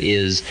stuff that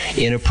is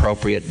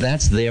inappropriate,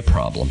 that's their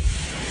problem.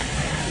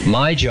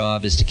 My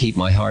job is to keep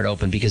my heart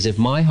open, because if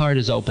my heart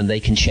is open, they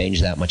can change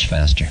that much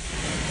faster.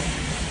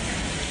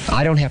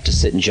 I don't have to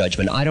sit in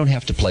judgment. I don't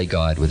have to play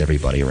God with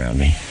everybody around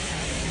me.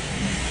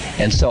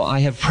 And so I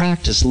have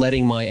practiced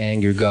letting my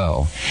anger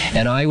go.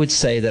 And I would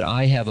say that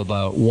I have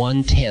about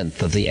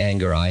 1/10 of the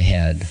anger I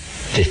had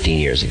 15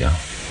 years ago.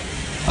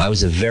 I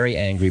was a very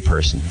angry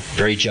person,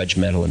 very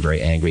judgmental and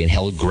very angry, and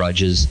held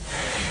grudges.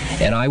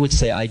 And I would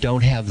say I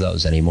don't have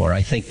those anymore.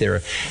 I think there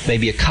are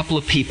maybe a couple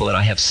of people that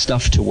I have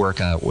stuff to work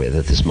out with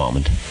at this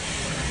moment.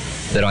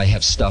 That I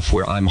have stuff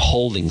where I'm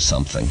holding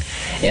something.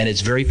 And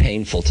it's very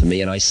painful to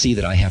me, and I see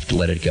that I have to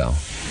let it go.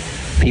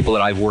 People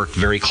that I've worked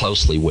very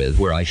closely with,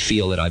 where I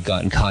feel that I've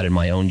gotten caught in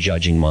my own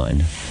judging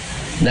mind.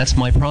 And that's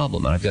my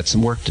problem, and I've got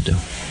some work to do.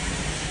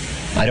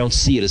 I don't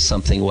see it as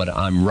something what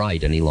I'm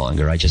right any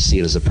longer. I just see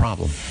it as a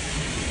problem.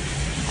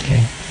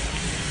 Okay?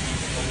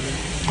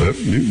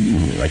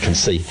 I can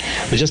see.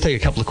 We'll just take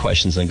a couple of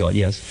questions and go on.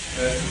 Yes?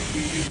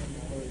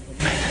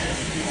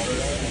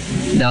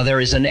 Now, there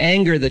is an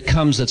anger that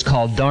comes that's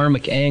called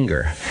dharmic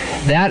anger.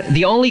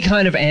 The only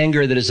kind of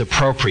anger that is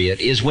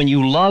appropriate is when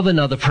you love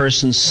another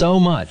person so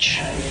much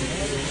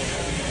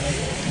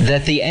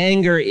that the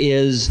anger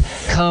is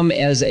come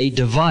as a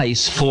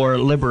device for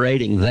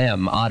liberating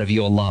them out of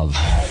your love.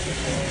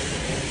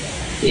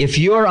 If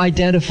you're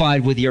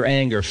identified with your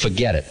anger,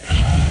 forget it.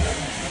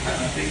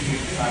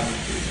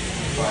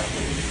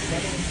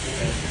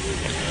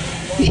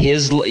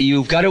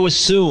 You've got to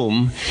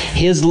assume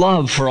his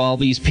love for all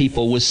these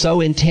people was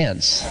so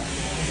intense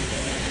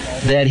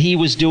that he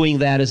was doing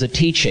that as a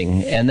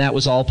teaching, and that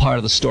was all part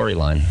of the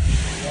storyline.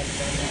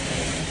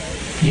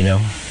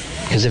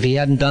 Because if he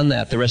hadn't done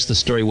that, the rest of the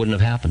story wouldn't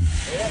have happened.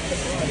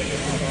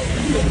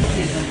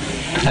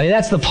 I mean,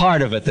 that's the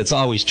part of it that's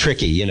always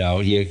tricky,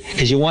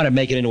 because you want to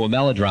make it into a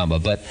melodrama.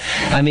 But,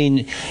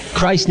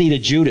 Christ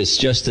needed Judas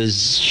just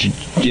as,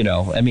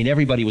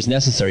 everybody was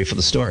necessary for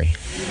the story.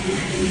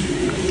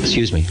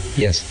 Excuse me.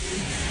 Yes.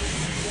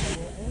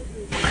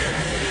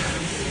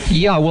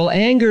 Yeah, well,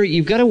 anger,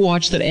 you've got to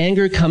watch that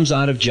anger comes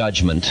out of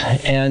judgment.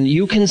 And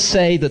you can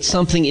say that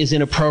something is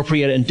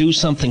inappropriate and do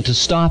something to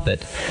stop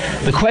it.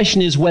 The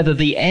question is whether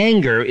the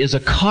anger is a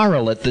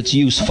correlate that's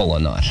useful or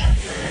not.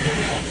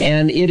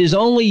 And it is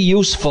only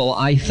useful,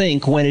 I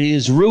think, when it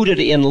is rooted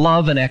in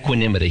love and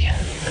equanimity.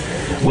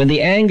 When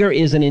the anger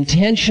is an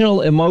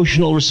intentional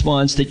emotional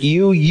response that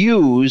you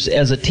use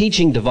as a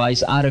teaching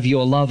device out of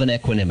your love and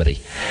equanimity.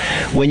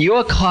 When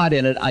you're caught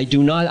in it, I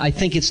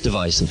think it's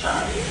divisive.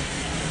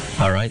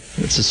 All right?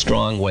 It's a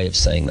strong way of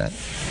saying that.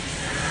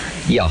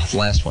 Yeah,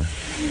 last one.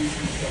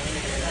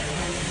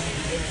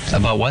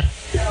 About what?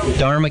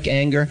 Dharmic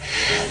anger.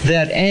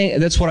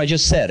 That's what I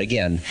just said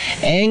again.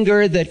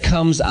 Anger that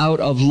comes out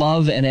of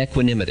love and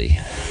equanimity.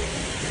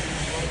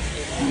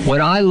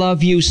 When I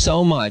love you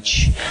so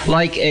much,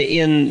 like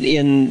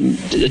in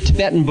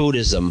Tibetan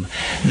Buddhism,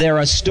 there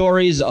are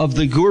stories of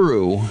the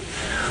guru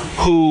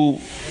who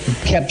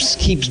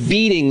keeps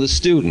beating the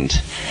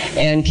student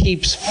and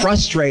keeps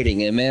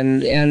frustrating him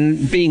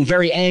and being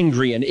very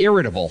angry and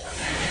irritable.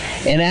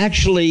 And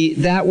actually,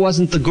 that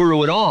wasn't the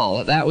guru at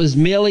all. That was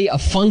merely a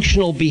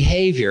functional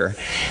behavior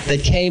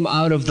that came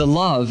out of the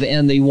love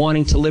and the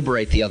wanting to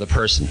liberate the other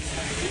person.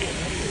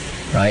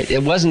 Right?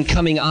 It wasn't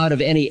coming out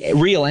of any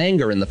real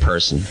anger in the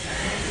person.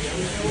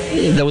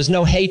 There was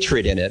no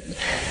hatred in it.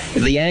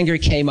 The anger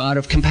came out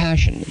of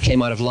compassion. It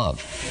came out of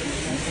love.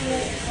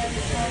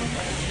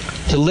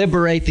 To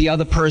liberate the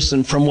other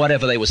person from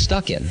whatever they were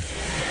stuck in.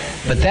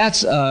 But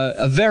that's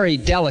a very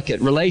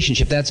delicate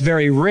relationship. That's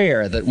very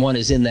rare that one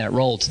is in that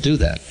role to do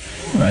that,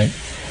 right?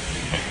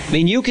 I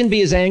mean, you can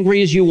be as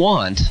angry as you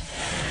want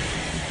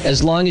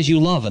as long as you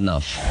love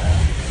enough.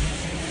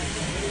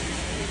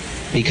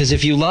 Because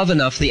if you love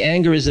enough, the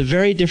anger is a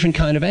very different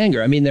kind of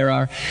anger. I mean, there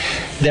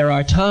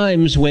are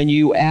times when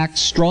you act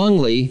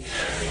strongly.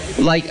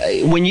 Like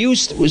when you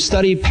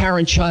study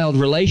parent-child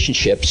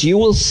relationships, you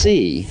will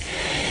see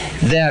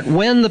that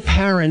when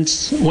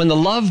the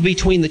love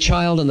between the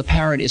child and the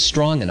parent is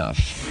strong enough,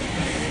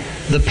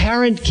 the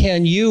parent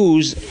can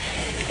use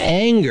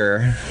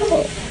anger.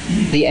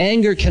 The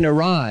anger can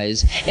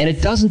arise, and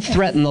it doesn't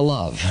threaten the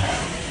love.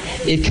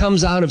 It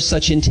comes out of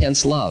such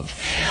intense love.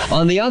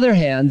 On the other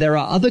hand, there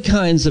are other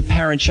kinds of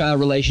parent-child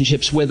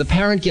relationships where the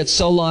parent gets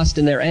so lost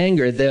in their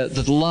anger that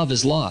the love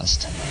is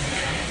lost.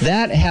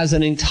 That has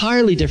an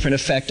entirely different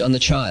effect on the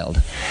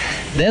child.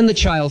 Then the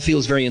child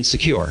feels very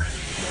insecure.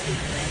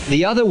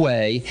 The other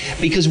way,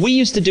 because we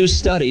used to do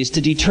studies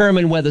to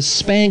determine whether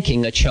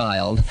spanking a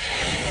child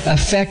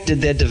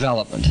affected their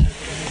development.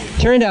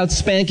 Turned out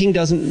spanking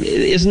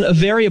isn't a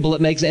variable that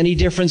makes any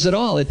difference at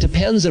all. It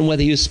depends on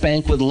whether you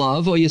spank with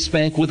love or you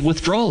spank with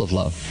withdrawal of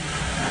love.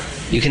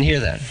 You can hear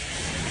that.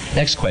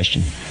 Next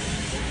question.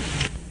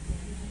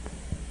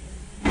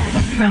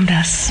 Ram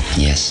Dass.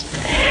 Yes.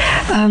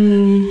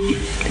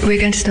 We're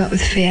going to start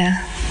with fear.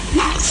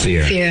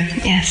 Fear. Fear,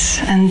 yes.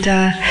 And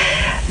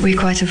we're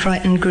quite a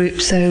frightened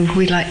group, so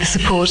we'd like the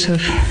support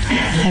of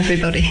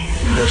everybody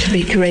to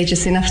be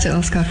courageous enough to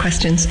ask our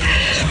questions.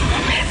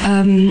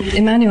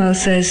 Emmanuel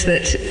says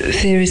that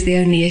fear is the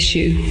only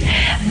issue,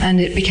 and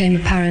it became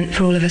apparent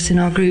for all of us in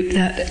our group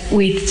that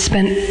we'd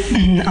spent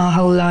our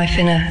whole life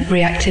in a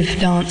reactive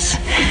dance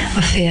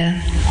of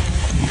fear.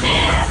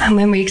 And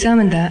when we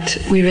examined that,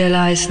 we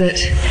realized that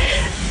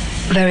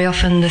very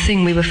often the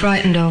thing we were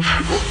frightened of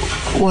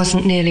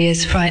wasn't nearly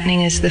as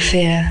frightening as the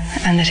fear,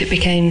 and that it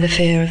became the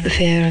fear of the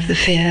fear of the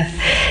fear.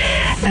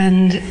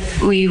 And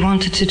we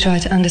wanted to try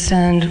to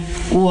understand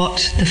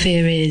what the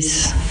fear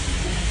is,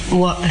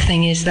 what the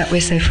thing is that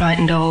we're so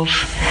frightened of,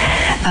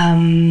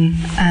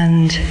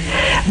 and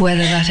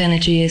whether that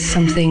energy is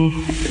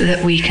something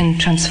that we can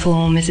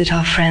transform. Is it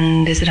our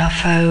friend? Is it our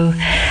foe?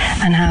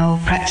 And how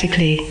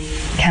practically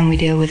can we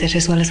deal with it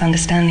as well as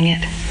understanding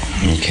it?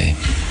 Okay.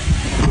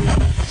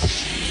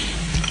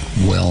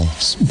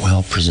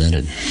 Well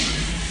presented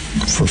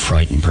for a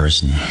frightened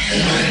person.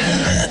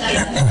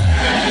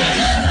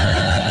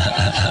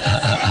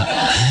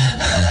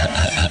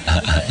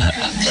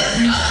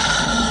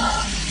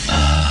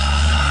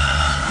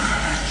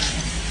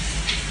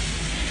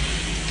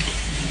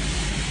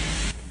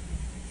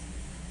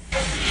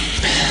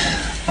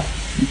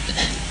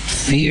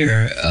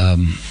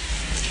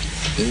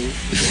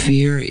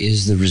 Fear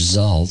is the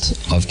result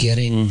of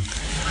getting,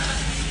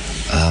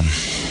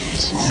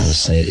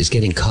 is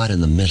getting caught in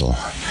the middle.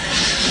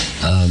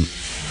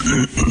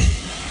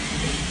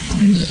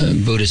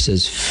 Buddha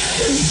says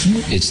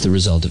it's the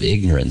result of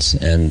ignorance,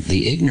 and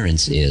the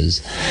ignorance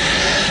is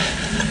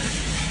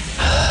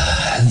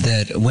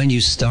that when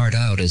you start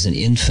out as an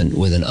infant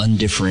with an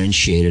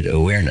undifferentiated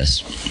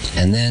awareness,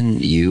 and then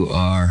you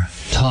are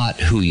taught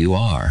who you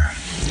are,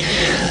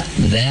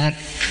 that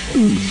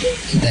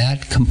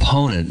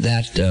component,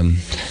 that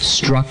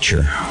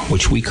structure,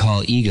 which we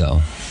call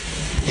ego,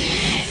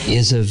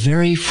 is a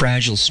very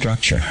fragile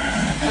structure.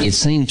 It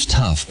seems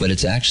tough, but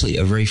it's actually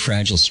a very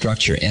fragile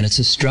structure, and it's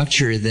a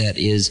structure that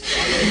is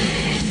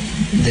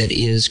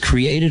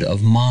created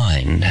of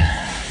mind,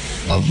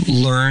 of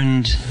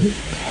learned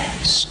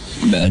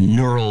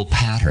neural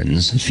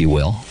patterns, if you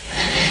will,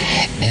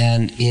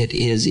 and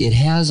it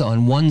has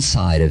on one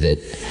side of it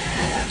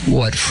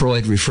what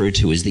Freud referred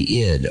to as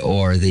the id,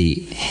 or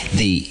the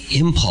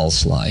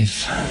impulse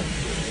life,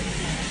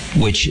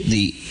 which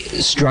the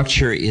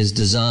structure is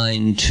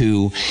designed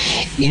to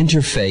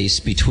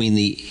interface between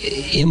the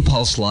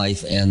impulse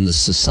life and the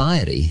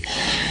society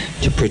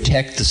to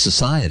protect the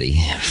society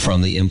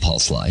from the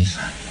impulse life.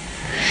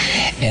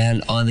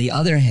 And on the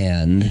other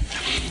hand,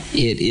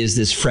 it is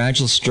this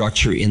fragile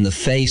structure in the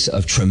face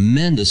of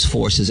tremendous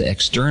forces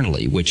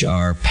externally, which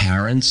are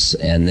parents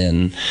and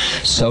then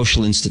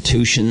social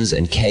institutions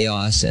and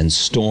chaos and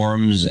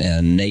storms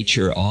and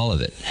nature, all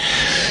of it.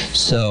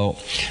 So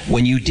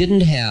when you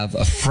didn't have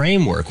a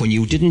framework, when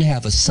you didn't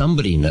have a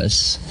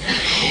somebodyness,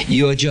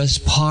 you're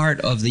just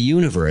part of the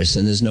universe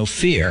and there's no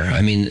fear.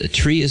 I mean, a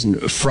tree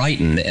isn't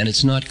frightened and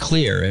it's not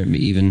clear,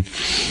 even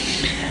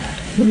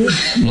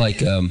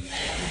like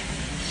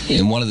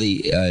in one of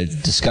the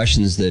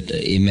discussions that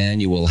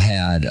Emmanuel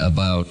had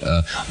about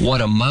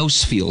what a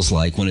mouse feels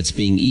like when it's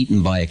being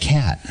eaten by a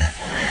cat.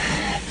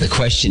 The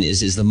question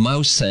is the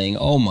mouse saying,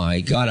 "Oh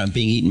my God, I'm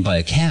being eaten by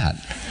a cat"?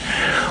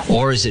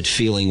 Or is it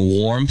feeling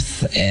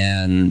warmth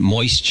and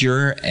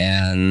moisture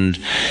and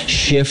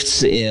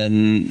shifts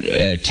in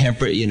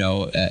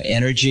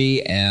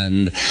energy?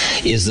 And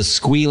is the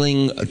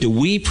squealing, do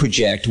we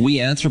project, we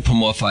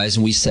anthropomorphize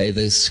and we say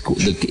it's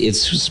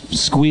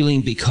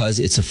squealing because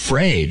it's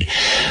afraid.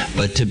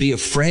 But to be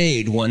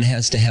afraid, one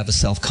has to have a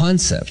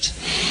self-concept.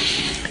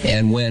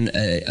 And when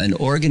an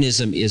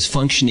organism is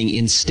functioning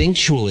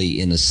instinctually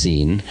in a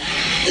scene,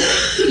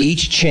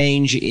 each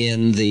change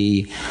in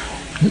the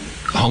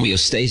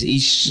homeostasis,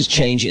 each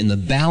change in the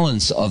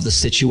balance of the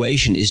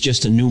situation is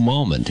just a new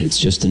moment. It's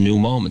just a new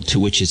moment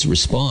to which it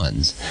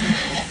responds.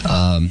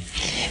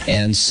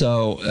 And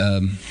so,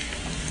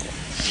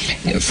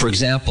 for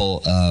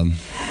example,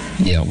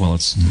 we'll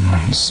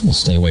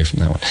stay away from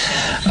that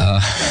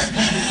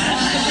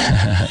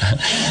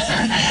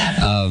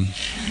one.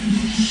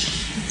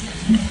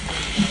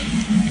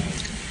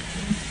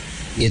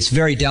 It's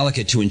very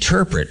delicate to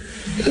interpret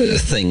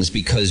things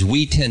because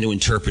we tend to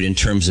interpret in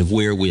terms of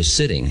where we're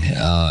sitting.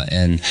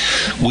 And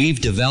we've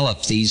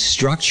developed these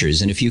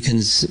structures, and if you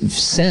can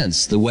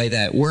sense the way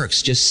that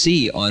works, just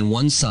see on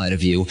one side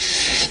of you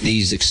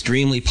these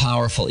extremely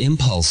powerful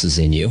impulses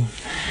in you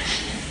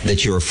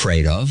that you're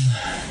afraid of,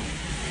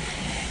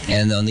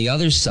 and on the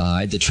other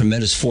side, the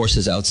tremendous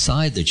forces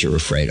outside that you're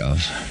afraid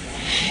of.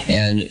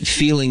 And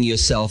feeling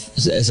yourself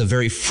as a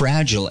very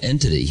fragile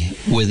entity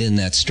within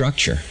that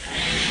structure.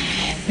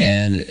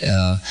 And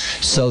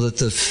so that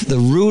the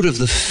root of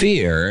the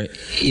fear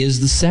is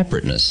the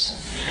separateness.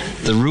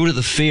 The root of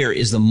the fear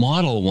is the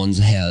model one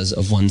has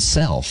of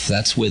oneself.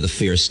 That's where the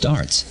fear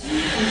starts.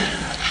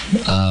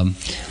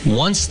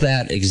 Once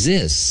that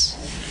exists,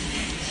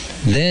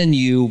 then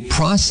you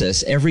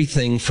process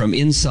everything from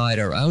inside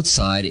or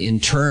outside in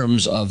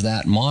terms of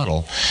that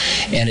model,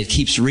 and it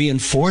keeps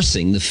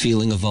reinforcing the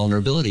feeling of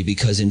vulnerability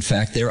because, in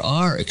fact, there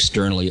are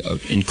externally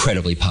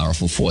incredibly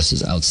powerful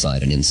forces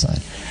outside and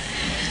inside.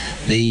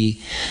 The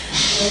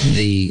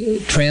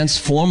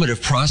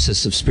transformative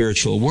process of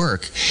spiritual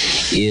work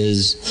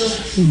is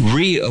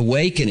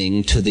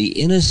reawakening to the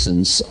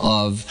innocence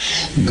of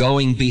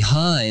going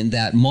behind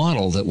that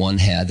model that one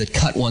had that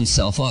cut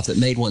oneself off, that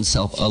made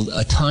oneself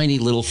a tiny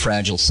little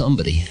fragile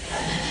somebody.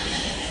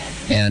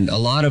 And a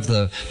lot of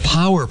the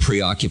power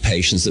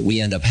preoccupations that we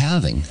end up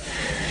having,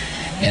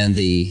 and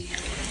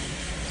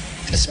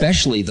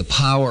especially the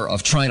power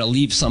of trying to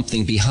leave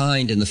something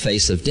behind in the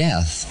face of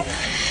death,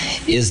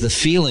 is the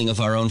feeling of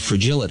our own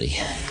fragility.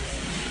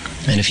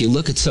 And if you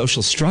look at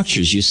social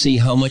structures, you see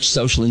how much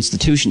social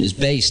institution is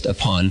based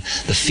upon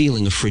the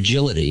feeling of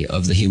fragility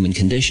of the human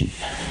condition.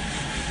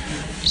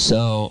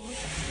 So,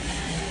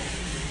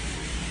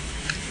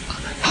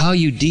 how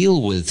you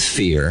deal with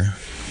fear,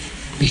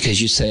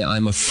 because you say,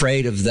 I'm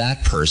afraid of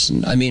that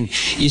person. I mean,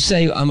 you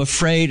say, I'm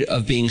afraid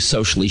of being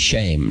socially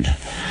shamed.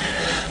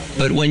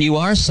 But when you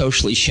are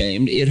socially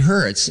shamed, it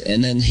hurts,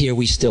 and then here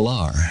we still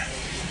are.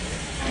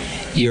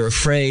 You're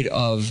afraid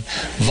of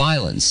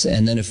violence,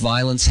 and then if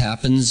violence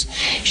happens,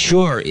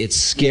 sure, it's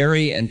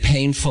scary and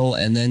painful,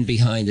 and then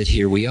behind it,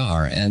 here we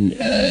are. And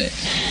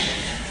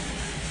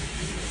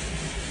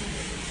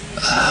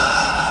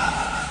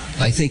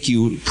I think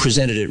you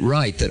presented it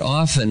right, that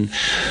often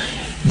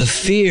the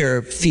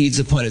fear feeds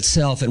upon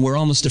itself, and we're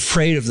almost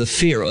afraid of the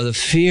fear, or the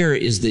fear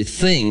is the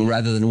thing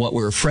rather than what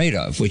we're afraid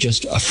of. We're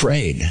just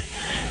afraid.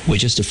 We're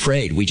just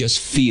afraid. We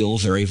just feel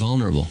very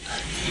vulnerable.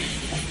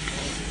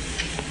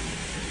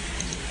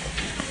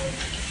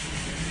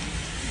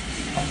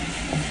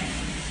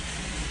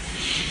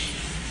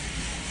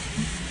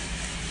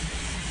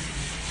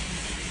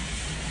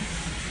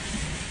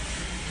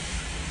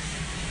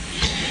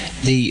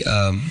 The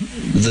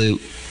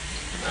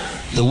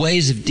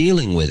ways of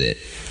dealing with it.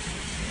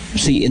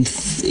 See,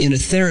 in a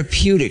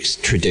therapeutics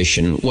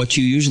tradition, what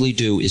you usually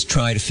do is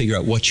try to figure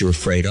out what you're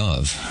afraid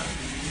of.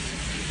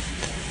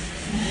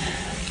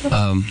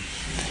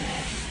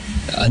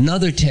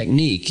 Another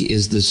technique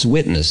is this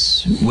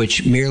witness,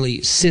 which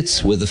merely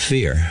sits with the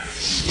fear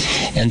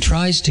and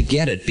tries to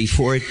get it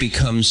before it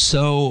becomes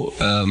so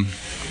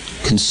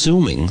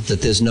consuming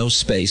that there's no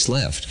space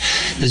left.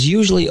 There's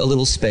usually a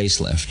little space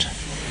left.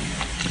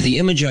 The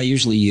image I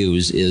usually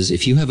use is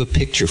if you have a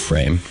picture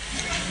frame,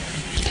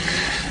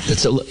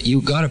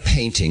 you got a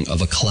painting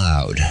of a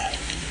cloud,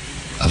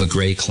 of a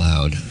gray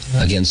cloud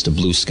against a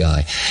blue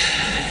sky,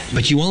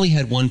 but you only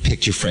had one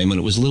picture frame and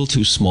it was a little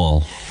too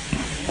small.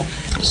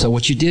 So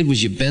what you did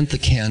was you bent the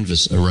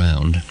canvas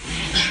around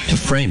to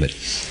frame it.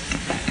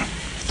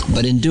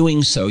 But in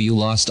doing so, you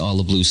lost all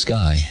the blue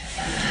sky.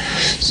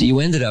 So you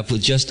ended up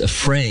with just a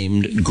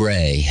framed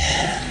gray.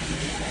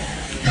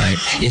 Right?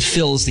 It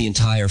fills the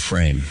entire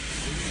frame.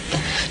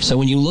 So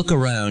when you look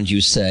around,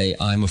 you say,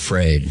 I'm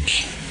afraid,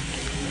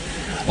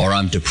 or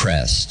I'm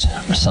depressed,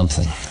 or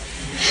something.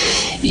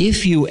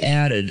 If you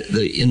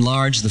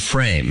enlarged the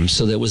frame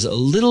so there was a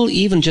little,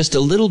 even just a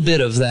little bit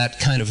of that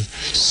kind of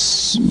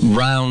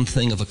round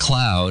thing of a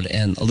cloud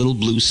and a little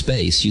blue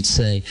space, you'd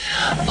say,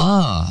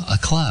 ah, a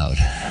cloud.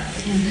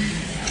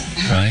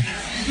 Right?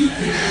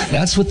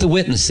 That's what the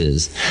witness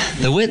is.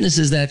 The witness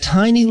is that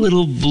tiny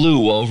little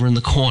blue over in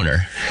the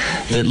corner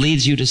that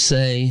leads you to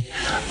say,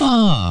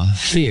 ah,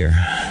 fear.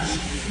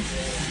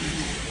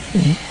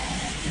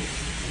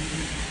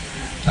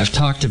 I've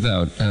talked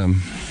about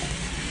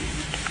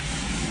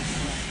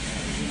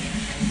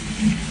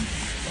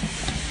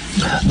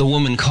the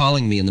woman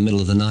calling me in the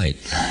middle of the night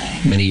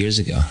many years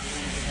ago.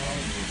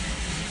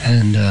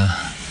 And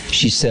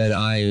she said,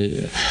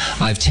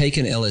 I've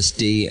taken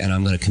LSD and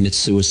I'm going to commit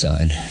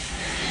suicide.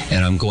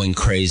 And I'm going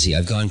crazy.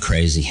 I've gone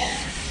crazy.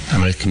 I'm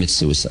going to commit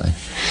suicide.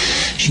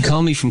 She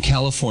called me from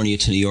California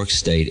to New York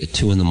State at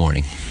 2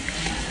 a.m.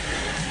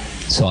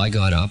 So I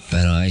got up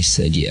and I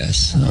said,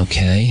 yes,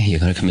 okay, you're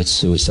going to commit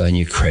suicide and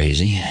you're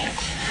crazy.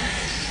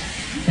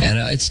 And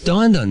it's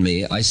dawned on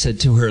me, I said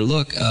to her,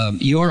 look,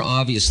 you're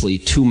obviously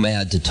too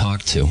mad to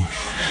talk to.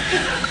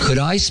 Could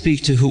I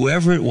speak to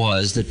whoever it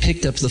was that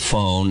picked up the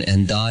phone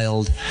and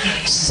dialed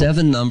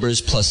 7 numbers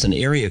plus an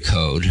area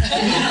code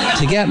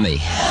to get me?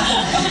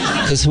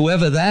 Because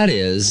whoever that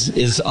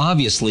is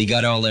obviously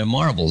got all their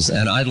marbles,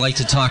 and I'd like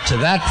to talk to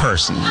that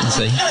person.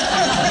 See?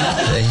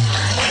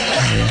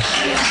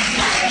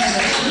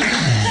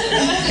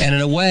 And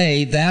in a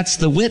way, that's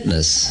the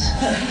witness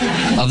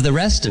of the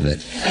rest of it.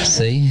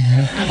 See?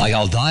 Like,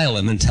 I'll dial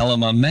him and tell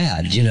him I'm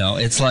mad. You know,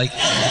 it's like,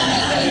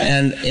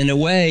 and in a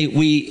way,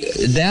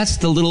 that's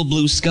the little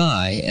blue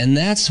sky, and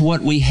that's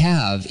what we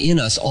have in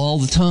us all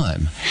the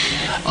time.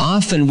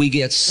 Often we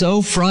get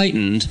so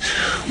frightened,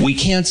 we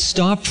can't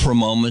stop for a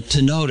moment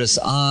to notice,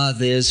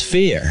 there's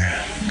fear,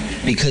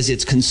 because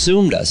it's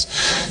consumed us.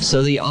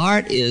 So the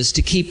art is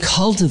to keep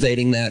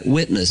cultivating that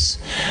witness,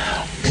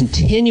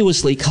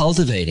 continuously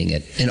cultivating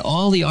it in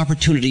all the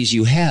opportunities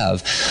you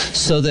have,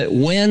 so that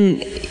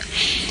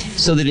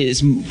it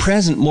is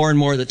present more and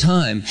more of the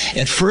time.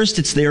 At first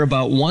it's there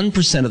about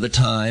 1% of the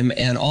time,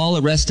 and all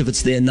the rest of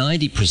it's there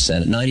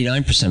 90%,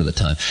 99% of the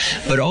time.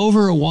 But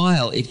over a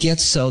while it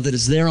gets so that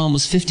it's there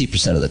almost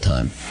 50% of the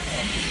time.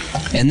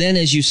 And then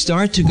as you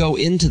start to go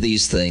into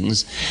these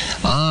things,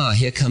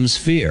 here comes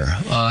fear.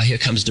 Here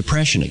comes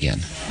depression again.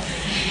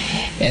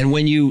 And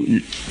when you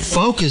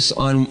focus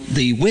on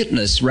the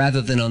witness rather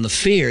than on the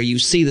fear, you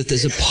see that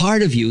there's a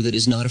part of you that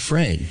is not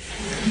afraid,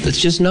 that's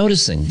just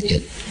noticing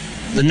it.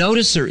 The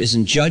noticer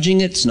isn't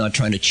judging it, it's not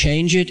trying to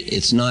change it,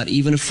 it's not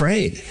even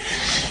afraid.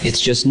 It's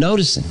just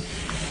noticing.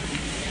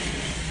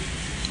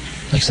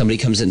 Like somebody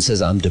comes in and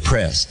says, I'm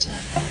depressed.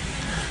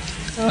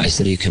 I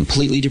said, are you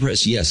completely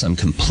depressed? Yes, I'm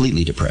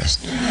completely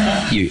depressed.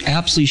 You're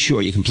absolutely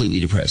sure you're completely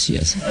depressed?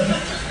 Yes.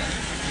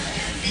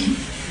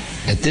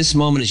 At this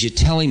moment, as you're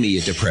telling me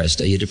you're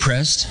depressed, are you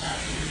depressed?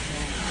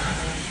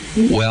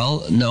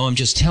 Well, no, I'm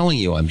just telling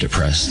you I'm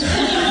depressed.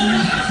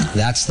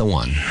 That's the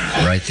one,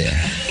 right there.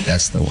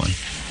 That's the one.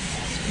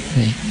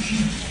 Okay.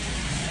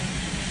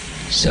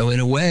 So in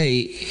a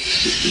way,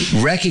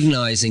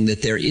 recognizing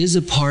that there is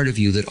a part of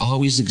you that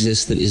always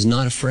exists that is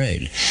not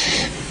afraid.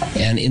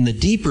 And in the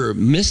deeper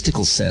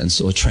mystical sense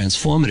or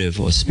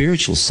transformative or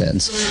spiritual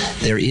sense,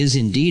 there is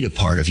indeed a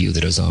part of you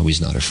that is always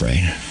not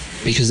afraid.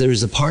 Because there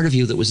is a part of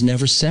you that was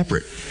never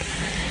separate.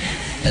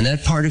 And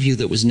that part of you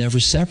that was never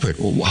separate,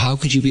 well, how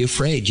could you be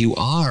afraid? You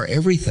are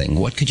everything.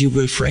 What could you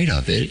be afraid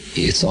of?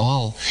 It's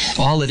all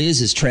it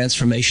is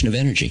transformation of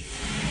energy.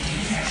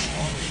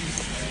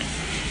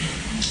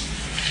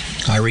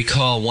 I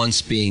recall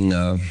once being,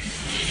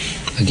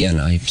 again,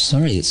 I'm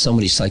sorry that so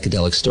many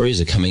psychedelic stories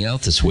are coming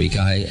out this week.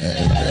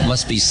 It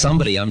must be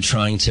somebody I'm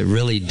trying to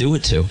really do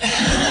it to.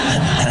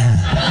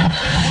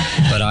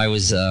 But I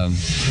was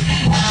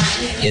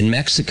in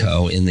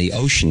Mexico in the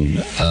ocean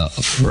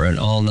for an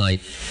all-night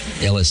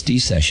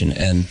LSD session,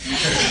 and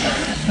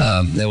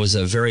there was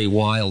a very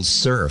wild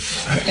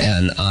surf,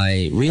 and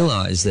I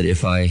realized that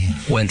if I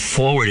went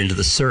forward into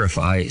the surf,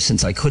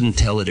 since I couldn't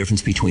tell the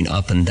difference between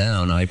up and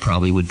down, I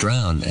probably would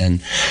drown.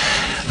 And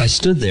I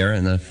stood there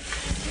and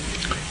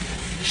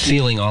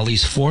feeling all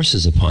these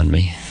forces upon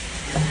me.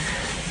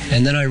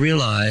 And then I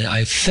realized,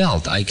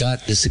 I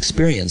got this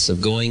experience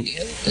of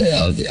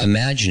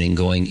imagining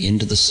going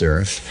into the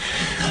surf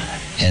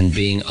and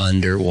being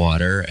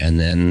underwater, and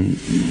then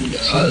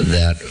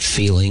that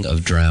feeling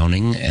of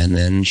drowning, and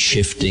then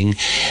shifting,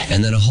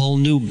 and then a whole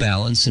new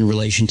balance in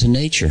relation to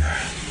nature.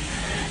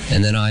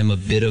 And then I'm a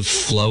bit of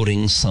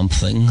floating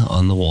something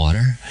on the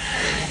water,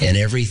 and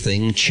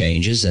everything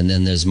changes, and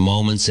then there's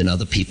moments in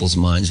other people's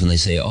minds when they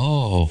say,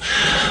 oh,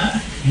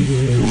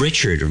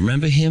 Richard,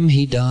 remember him?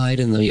 He died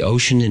in the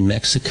ocean in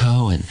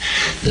Mexico, and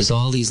there's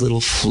all these little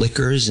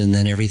flickers, and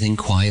then everything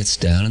quiets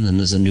down, and then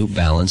there's a new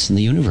balance in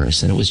the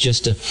universe. And it was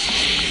just a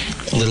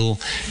little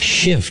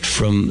shift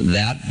from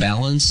that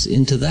balance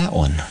into that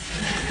one.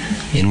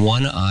 In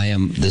one, I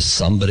am this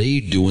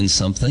somebody doing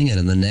something, and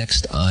in the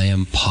next, I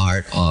am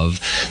part of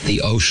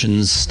the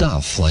ocean's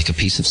stuff, like a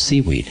piece of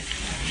seaweed.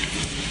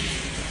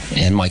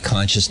 and my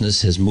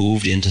consciousness has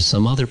moved into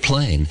some other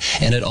plane.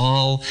 And it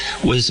all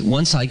was,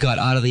 once I got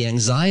out of the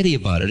anxiety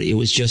about it, it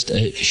was just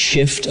a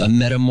shift, a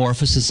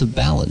metamorphosis of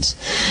balance.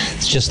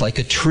 It's just like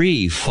a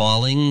tree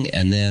falling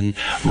and then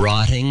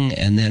rotting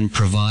and then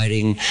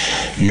providing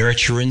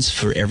nurturance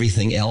for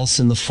everything else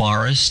in the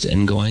forest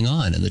and going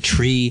on. And the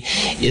tree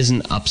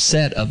isn't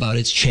upset about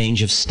its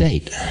change of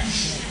state.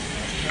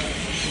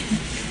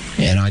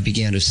 And I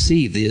began to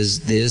see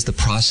there's the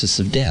process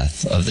of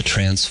death, of the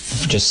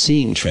just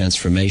seeing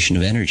transformation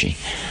of energy.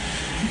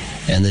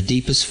 And the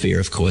deepest fear,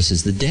 of course,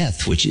 is the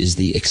death, which is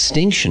the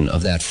extinction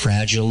of that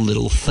fragile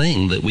little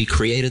thing that we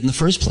created in the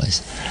first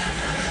place.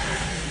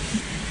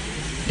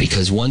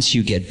 Because once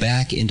you get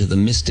back into the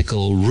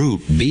mystical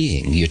root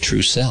being, your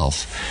true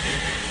self,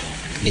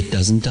 it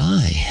doesn't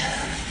die.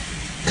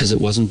 Because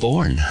it wasn't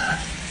born.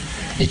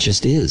 It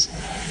just is.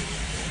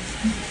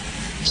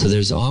 So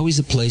there's always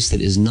a place that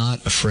is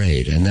not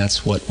afraid, and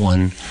that's what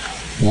one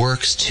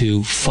works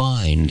to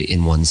find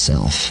in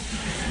oneself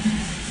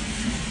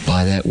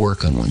by that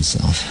work on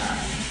oneself.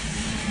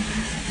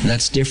 And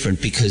that's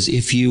different, because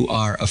if you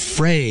are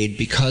afraid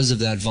because of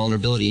that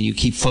vulnerability and you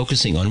keep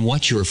focusing on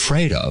what you're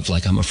afraid of,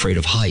 like I'm afraid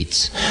of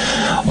heights,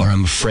 or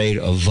I'm afraid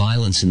of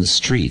violence in the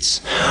streets,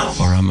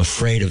 or I'm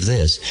afraid of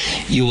this,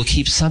 you will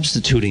keep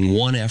substituting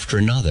one after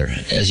another.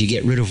 As you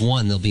get rid of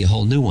one, there'll be a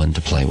whole new one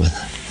to play with.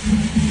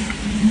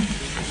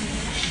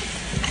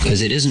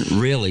 Because it isn't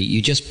really,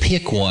 you just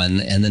pick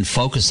one and then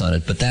focus on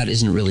it, but that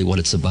isn't really what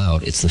it's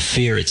about. It's the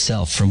fear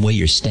itself from where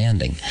you're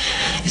standing.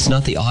 It's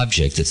not the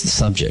object, it's the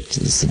subject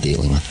that's the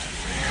dealing with.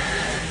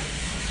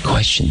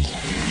 Questions?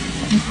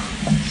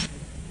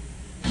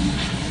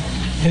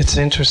 It's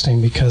interesting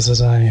because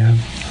as I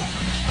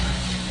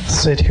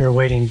sit here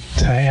waiting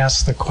to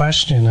ask the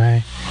question,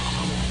 I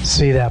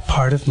see that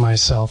part of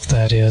myself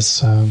that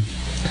is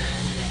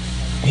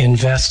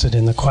invested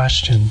in the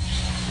question.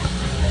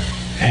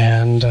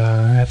 And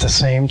at the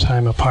same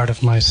time, a part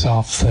of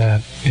myself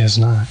that is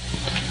not.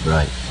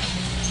 Right.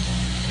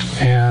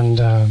 And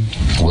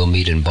we'll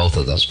meet in both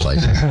of those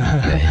places.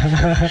 Okay.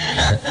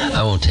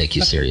 I won't take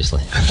you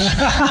seriously.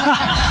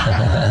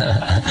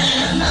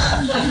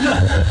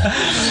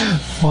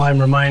 Well,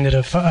 I'm reminded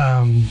of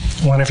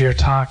one of your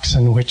talks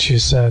in which you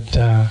said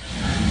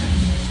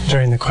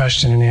during the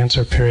question and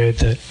answer period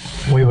that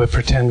we would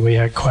pretend we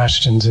had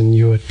questions and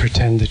you would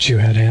pretend that you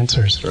had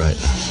answers. Right.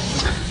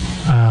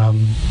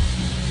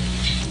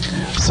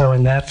 So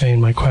in that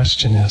vein, my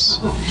question is,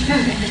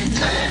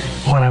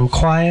 when I'm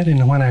quiet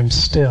and when I'm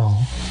still,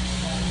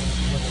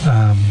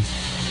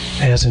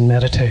 as in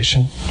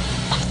meditation,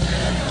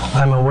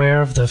 I'm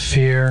aware of the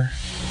fear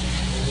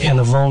and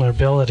the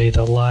vulnerability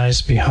that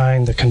lies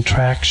behind the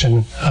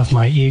contraction of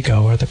my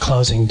ego or the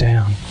closing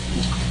down.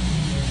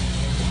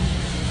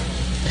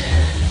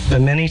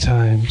 But many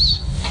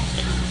times,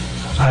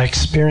 I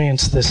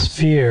experience this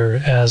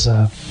fear as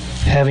a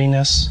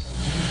heaviness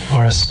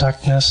or a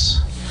stuckness,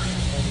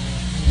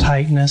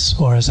 tightness,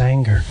 or as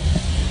anger.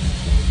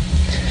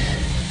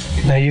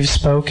 Now, you've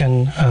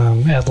spoken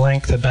at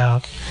length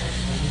about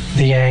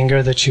the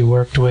anger that you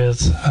worked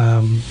with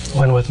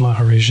when with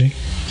Maharaji,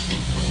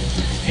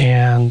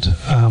 and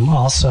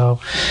also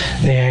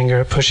the anger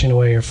at pushing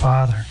away your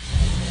father.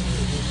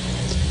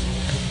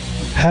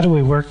 How do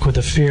we work with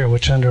the fear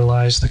which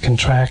underlies the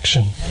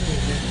contraction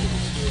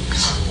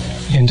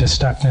into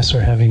stuckness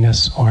or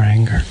heaviness or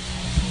anger?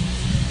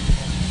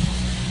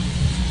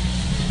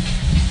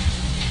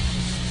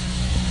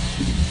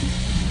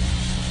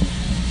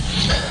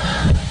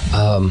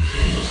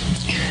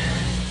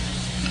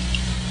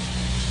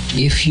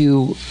 If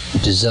you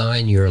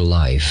design your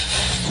life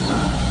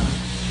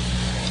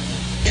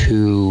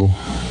to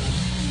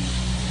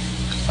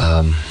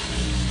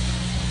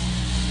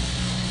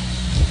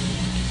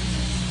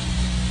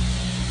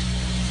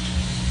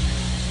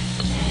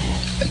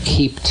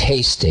keep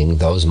tasting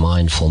those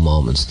mindful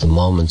moments, the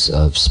moments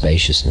of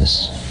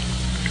spaciousness,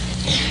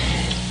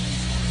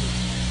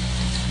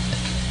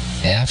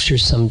 after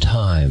some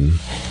time,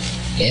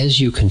 as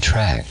you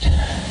contract,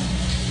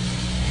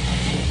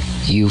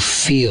 you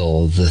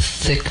feel the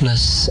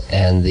thickness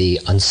and the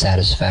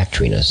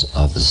unsatisfactoriness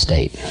of the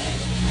state.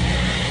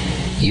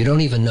 You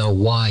don't even know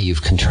why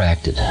you've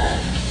contracted.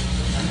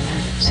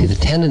 See, the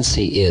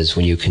tendency is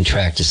when you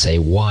contract to say,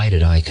 why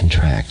did I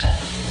contract?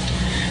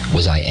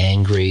 Was I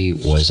angry?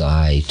 Was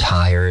I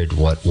tired?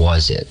 What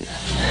was it?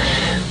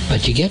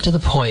 But you get to the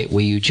point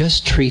where you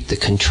just treat the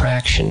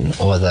contraction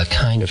or the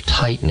kind of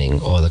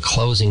tightening or the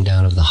closing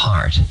down of the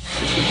heart.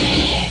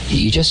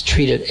 You just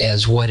treat it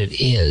as what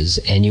it is,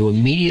 and you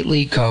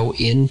immediately go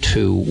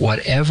into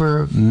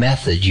whatever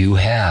method you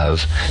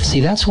have.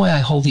 See, that's why I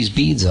hold these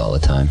beads all the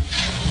time.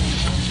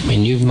 I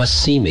mean, you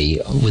must see me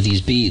with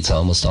these beads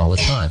almost all the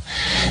time.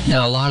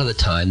 Now, a lot of the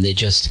time, they're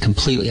just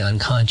completely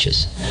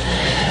unconscious.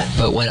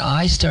 But when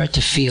I start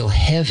to feel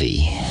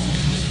heavy,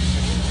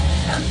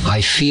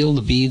 I feel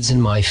the beads in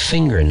my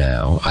finger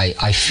now. I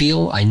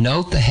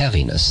note the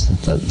heaviness.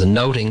 The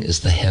noting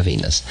is the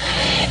heaviness.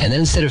 And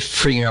then instead of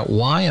figuring out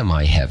why am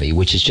I heavy,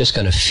 which is just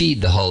going to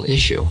feed the whole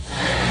issue,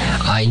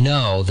 I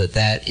know that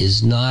that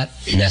is not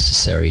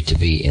necessary to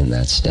be in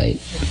that state,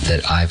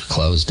 that I've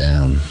closed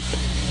down,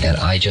 and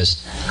I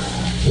just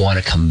want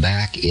to come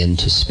back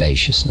into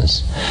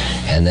spaciousness.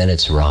 And then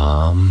it's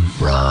Ram,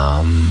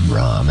 Ram,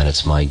 Ram, and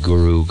it's my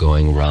guru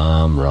going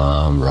Ram,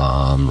 Ram,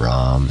 Ram,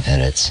 Ram,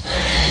 and it's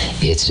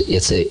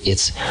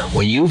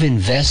when you've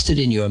invested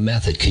in your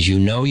method, because you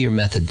know your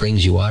method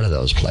brings you out of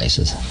those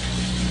places,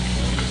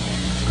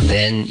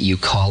 then you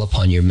call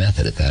upon your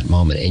method at that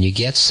moment, and you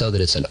get so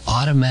that it's an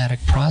automatic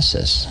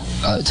process.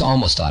 It's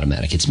almost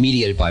automatic. It's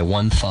mediated by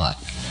one thought.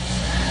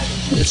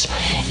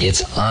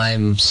 It's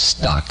I'm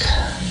stuck.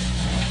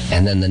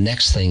 And then the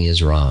next thing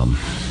is Ram.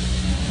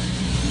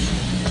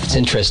 It's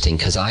interesting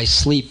because I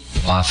sleep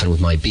often with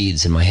my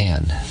beads in my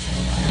hand.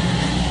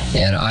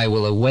 And I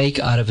will awake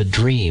out of a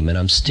dream, and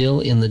I'm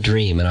still in the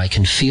dream, and I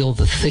can feel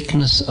the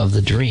thickness of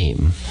the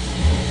dream.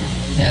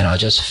 And I'll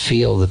just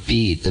feel the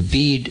bead.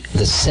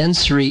 The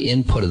sensory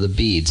input of the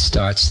bead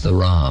starts the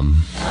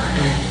Ram.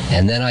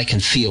 And then I can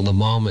feel the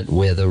moment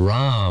where the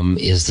Ram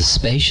is the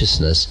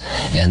spaciousness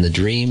and the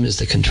dream is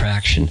the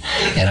contraction.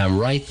 And I'm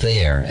right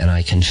there, and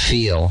I can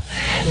feel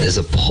there's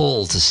a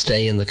pull to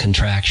stay in the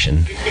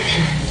contraction.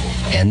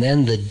 And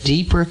then the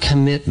deeper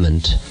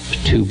commitment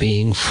to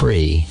being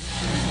free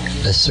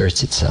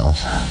asserts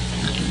itself.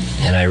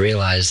 And I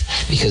realized,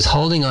 because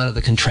holding on to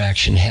the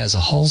contraction has a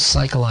whole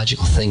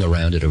psychological thing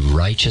around it of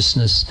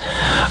righteousness,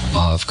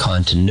 of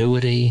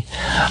continuity,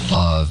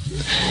 of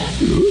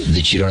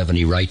that you don't have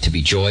any right to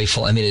be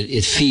joyful. I mean,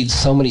 it feeds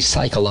so many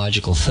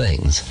psychological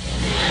things.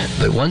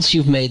 But once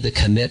you've made the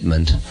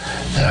commitment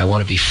that I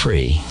want to be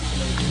free,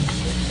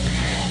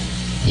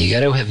 you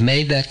got to have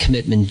made that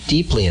commitment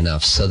deeply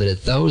enough so that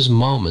at those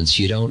moments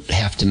you don't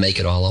have to make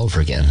it all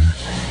over again.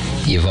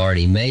 You've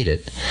already made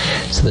it.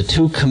 So the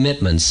two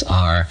commitments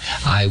are,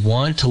 I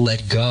want to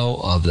let go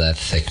of that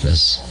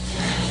thickness,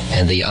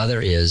 and the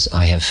other is,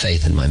 I have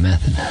faith in my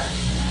method.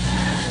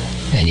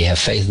 And you have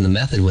faith in the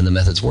method when the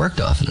method's worked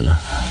often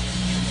enough.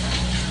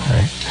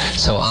 Right?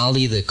 So I'll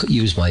either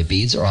use my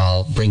beads or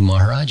I'll bring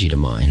Maharaji to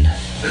mind.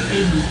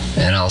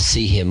 And I'll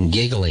see him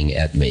giggling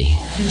at me,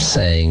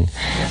 saying,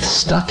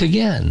 stuck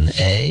again,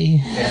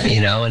 eh?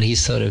 You know, and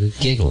he's sort of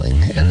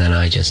giggling. And then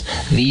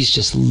these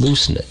just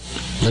loosen it.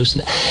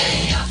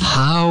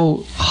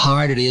 How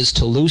hard it is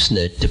to loosen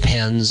it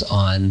depends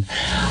on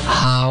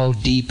how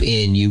deep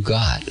in you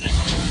got.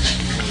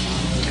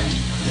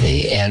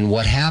 And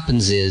what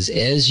happens is,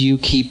 as you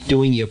keep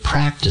doing your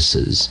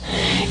practices,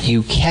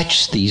 you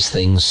catch these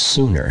things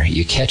sooner.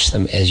 You catch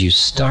them as you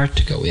start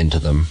to go into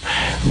them,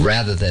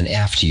 rather than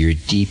after you're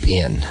deep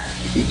in.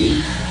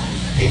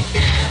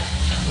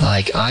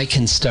 Like, I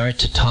can start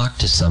to talk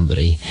to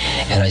somebody,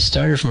 and I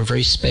started from a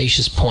very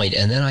spacious point,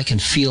 and then I can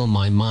feel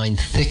my mind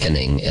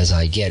thickening as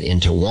I get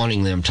into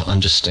wanting them to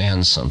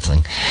understand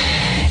something.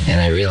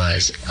 And I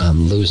realize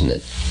I'm losing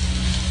it.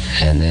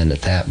 And then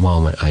at that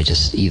moment, I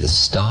just either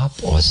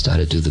stop or start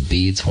to do the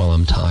beads while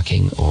I'm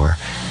talking, or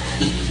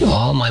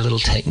all my little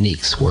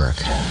techniques work.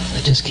 I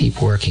just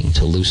keep working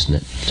to loosen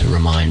it, to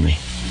remind me.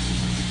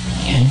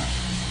 Okay?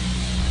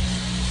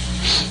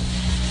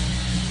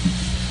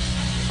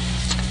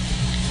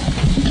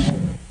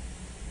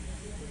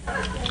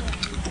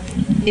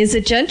 Is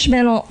a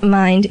judgmental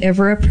mind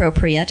ever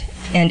appropriate,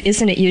 and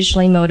isn't it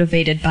usually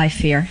motivated by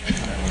fear?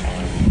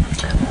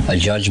 A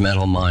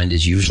judgmental mind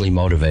is usually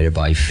motivated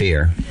by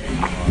fear.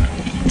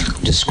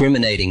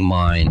 Discriminating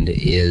mind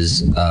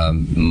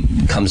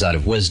comes out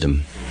of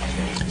wisdom.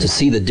 To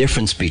see the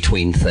difference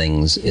between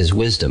things is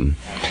wisdom.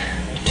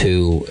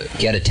 To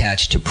get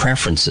attached to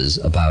preferences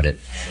about it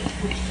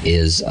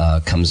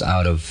comes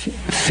out of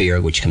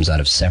fear, which comes out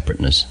of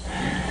separateness.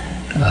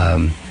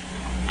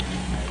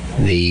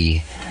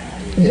 The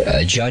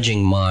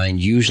judging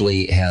mind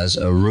usually has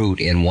a root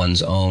in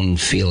one's own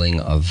feeling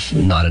of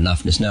not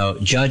enoughness. Now,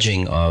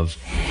 judging of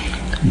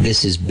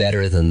this is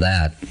better than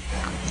that,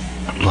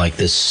 like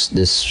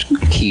this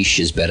quiche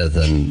is better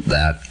than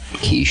that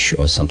quiche,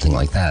 or something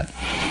like that.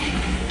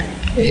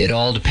 It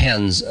all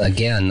depends,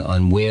 again,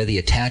 on where the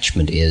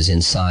attachment is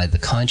inside the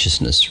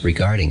consciousness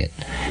regarding it.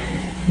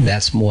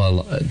 That's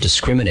more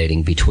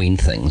discriminating between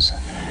things.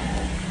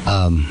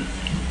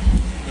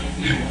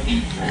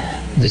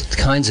 The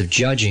kinds of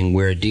judging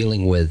we're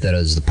dealing with that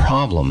is the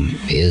problem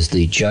is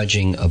the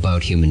judging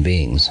about human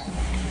beings.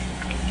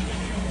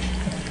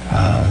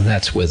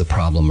 That's where the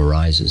problem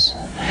arises.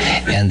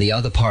 And the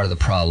other part of the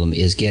problem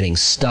is getting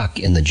stuck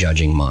in the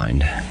judging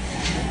mind.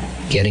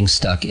 Getting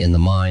stuck in the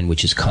mind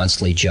which is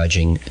constantly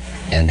judging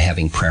and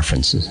having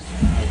preferences.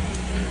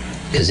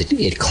 Because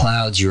it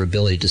clouds your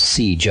ability to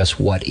see just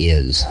what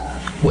is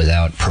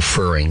without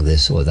preferring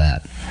this or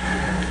that.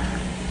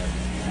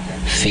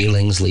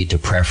 Feelings lead to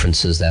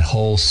preferences. That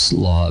whole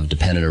law of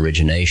dependent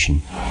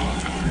origination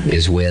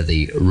is where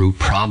the root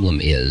problem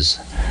is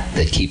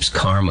that keeps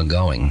karma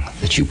going,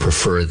 that you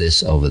prefer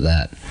this over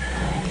that,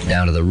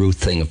 down to the root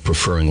thing of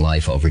preferring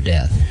life over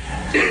death.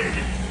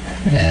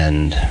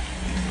 And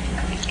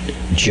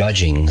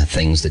judging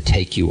things that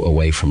take you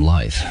away from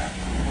life.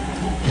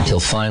 until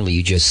finally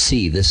you just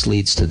see this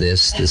leads to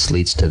this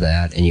leads to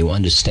that, and you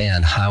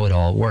understand how it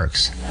all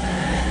works.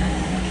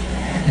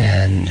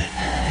 And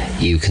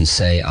you can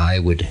say,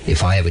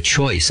 if I have a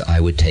choice, I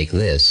would take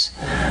this.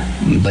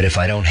 But if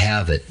I don't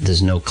have it,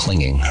 there's no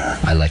clinging.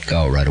 I let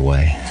go right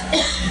away.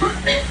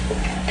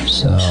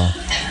 So,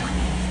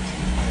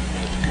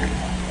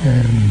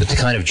 but the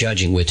kind of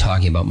judging we're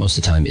talking about most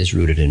of the time is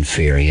rooted in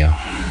fear, yeah.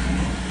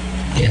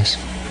 Yes.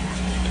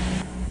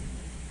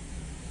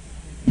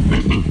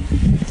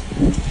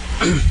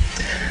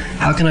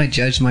 How can I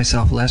judge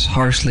myself less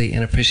harshly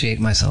and appreciate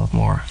myself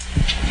more?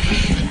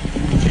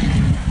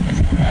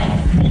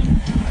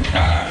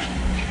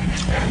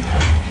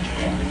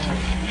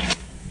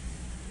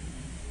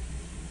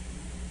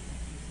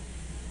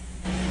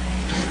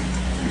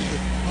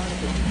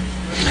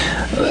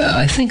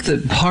 I think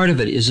that part of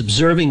it is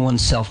observing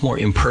oneself more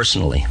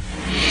impersonally.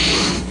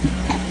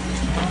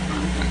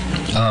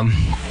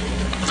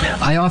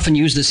 I often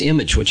use this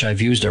image, which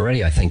I've used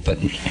already, I think,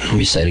 but let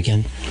me say it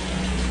again.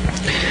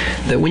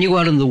 That when you go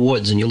out in the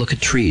woods and you look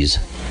at trees,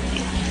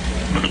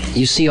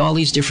 you see all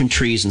these different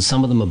trees, and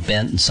some of them are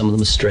bent, and some of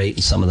them are straight,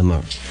 and some of them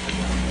are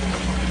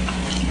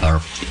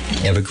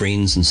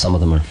evergreens, and some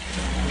of them are,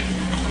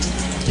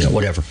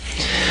 whatever.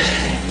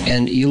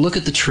 And you look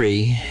at the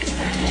tree,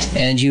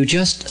 and you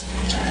just...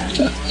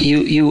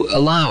 You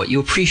allow it, you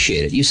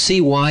appreciate it, you see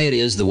why it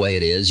is the way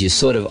it is, you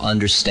sort of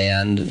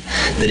understand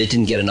that it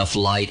didn't get enough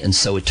light and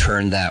so it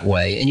turned that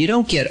way, and you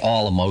don't get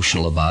all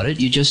emotional about it,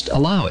 you just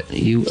allow it,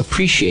 you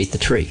appreciate the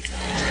tree.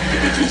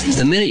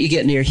 The minute you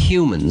get near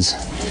humans,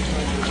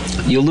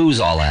 you lose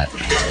all that,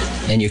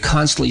 and you're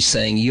constantly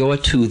saying you're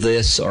to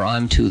this or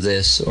I'm to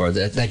this, or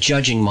that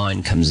judging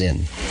mind comes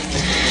in.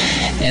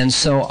 And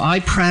so I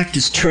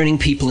practice turning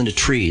people into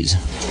trees,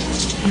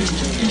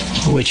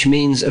 which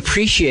means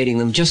appreciating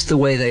them just the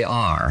way they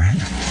are.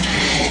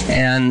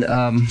 And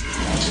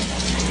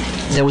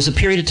there was a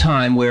period of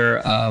time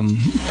where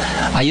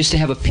I used to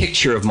have a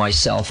picture of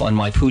myself on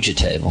my puja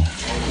table.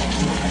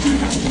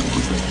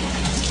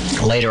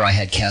 Later I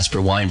had Caspar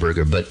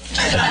Weinberger, but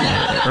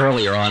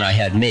earlier on I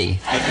had me.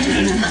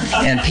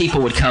 And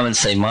people would come and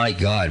say, my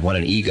God, what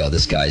an ego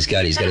this guy's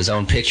got. He's got his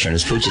own picture on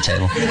his puja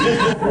table.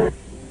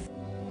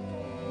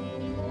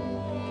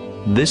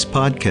 This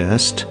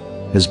podcast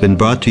has been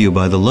brought to you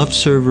by the Love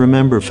Serve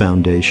Remember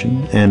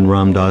Foundation and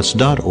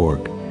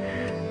Ramdas.org.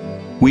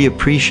 We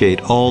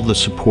appreciate all the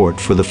support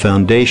for the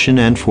foundation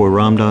and for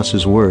Ram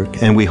Dass's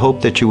work, and we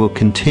hope that you will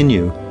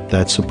continue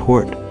that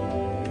support.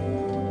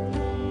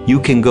 You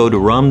can go to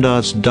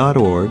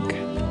Ramdas.org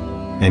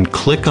and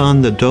click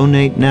on the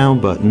Donate Now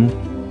button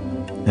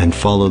and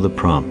follow the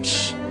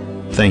prompts.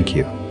 Thank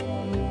you.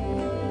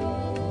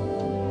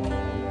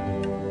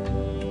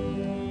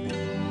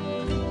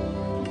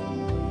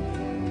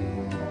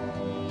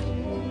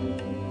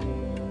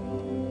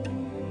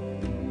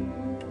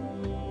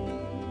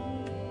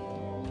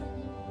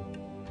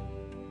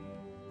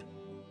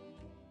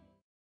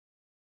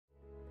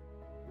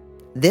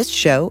 This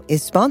show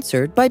is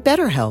sponsored by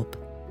BetterHelp.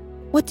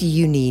 What do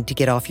you need to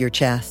get off your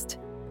chest?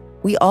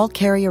 We all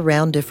carry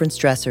around different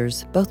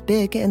stressors, both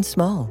big and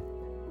small.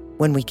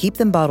 When we keep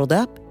them bottled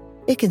up,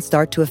 it can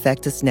start to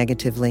affect us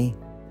negatively.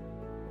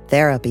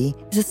 Therapy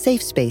is a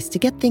safe space to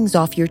get things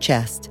off your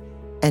chest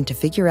and to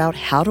figure out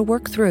how to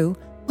work through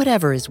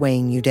whatever is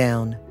weighing you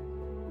down.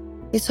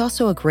 It's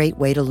also a great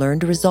way to learn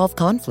to resolve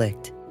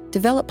conflict,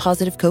 develop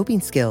positive coping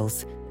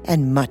skills,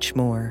 and much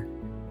more.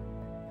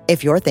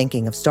 If you're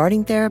thinking of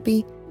starting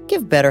therapy,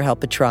 give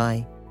BetterHelp a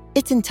try.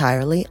 It's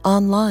entirely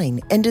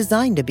online and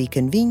designed to be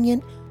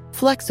convenient,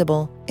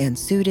 flexible, and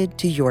suited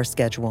to your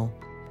schedule.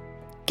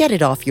 Get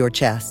it off your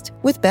chest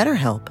with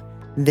BetterHelp.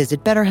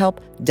 Visit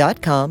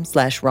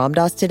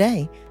BetterHelp.com/Ramdas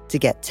today to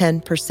get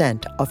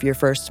 10% off your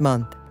first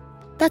month.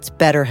 That's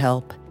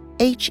BetterHelp,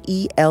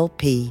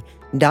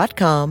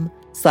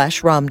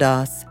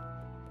 HELP.com/Ramdas.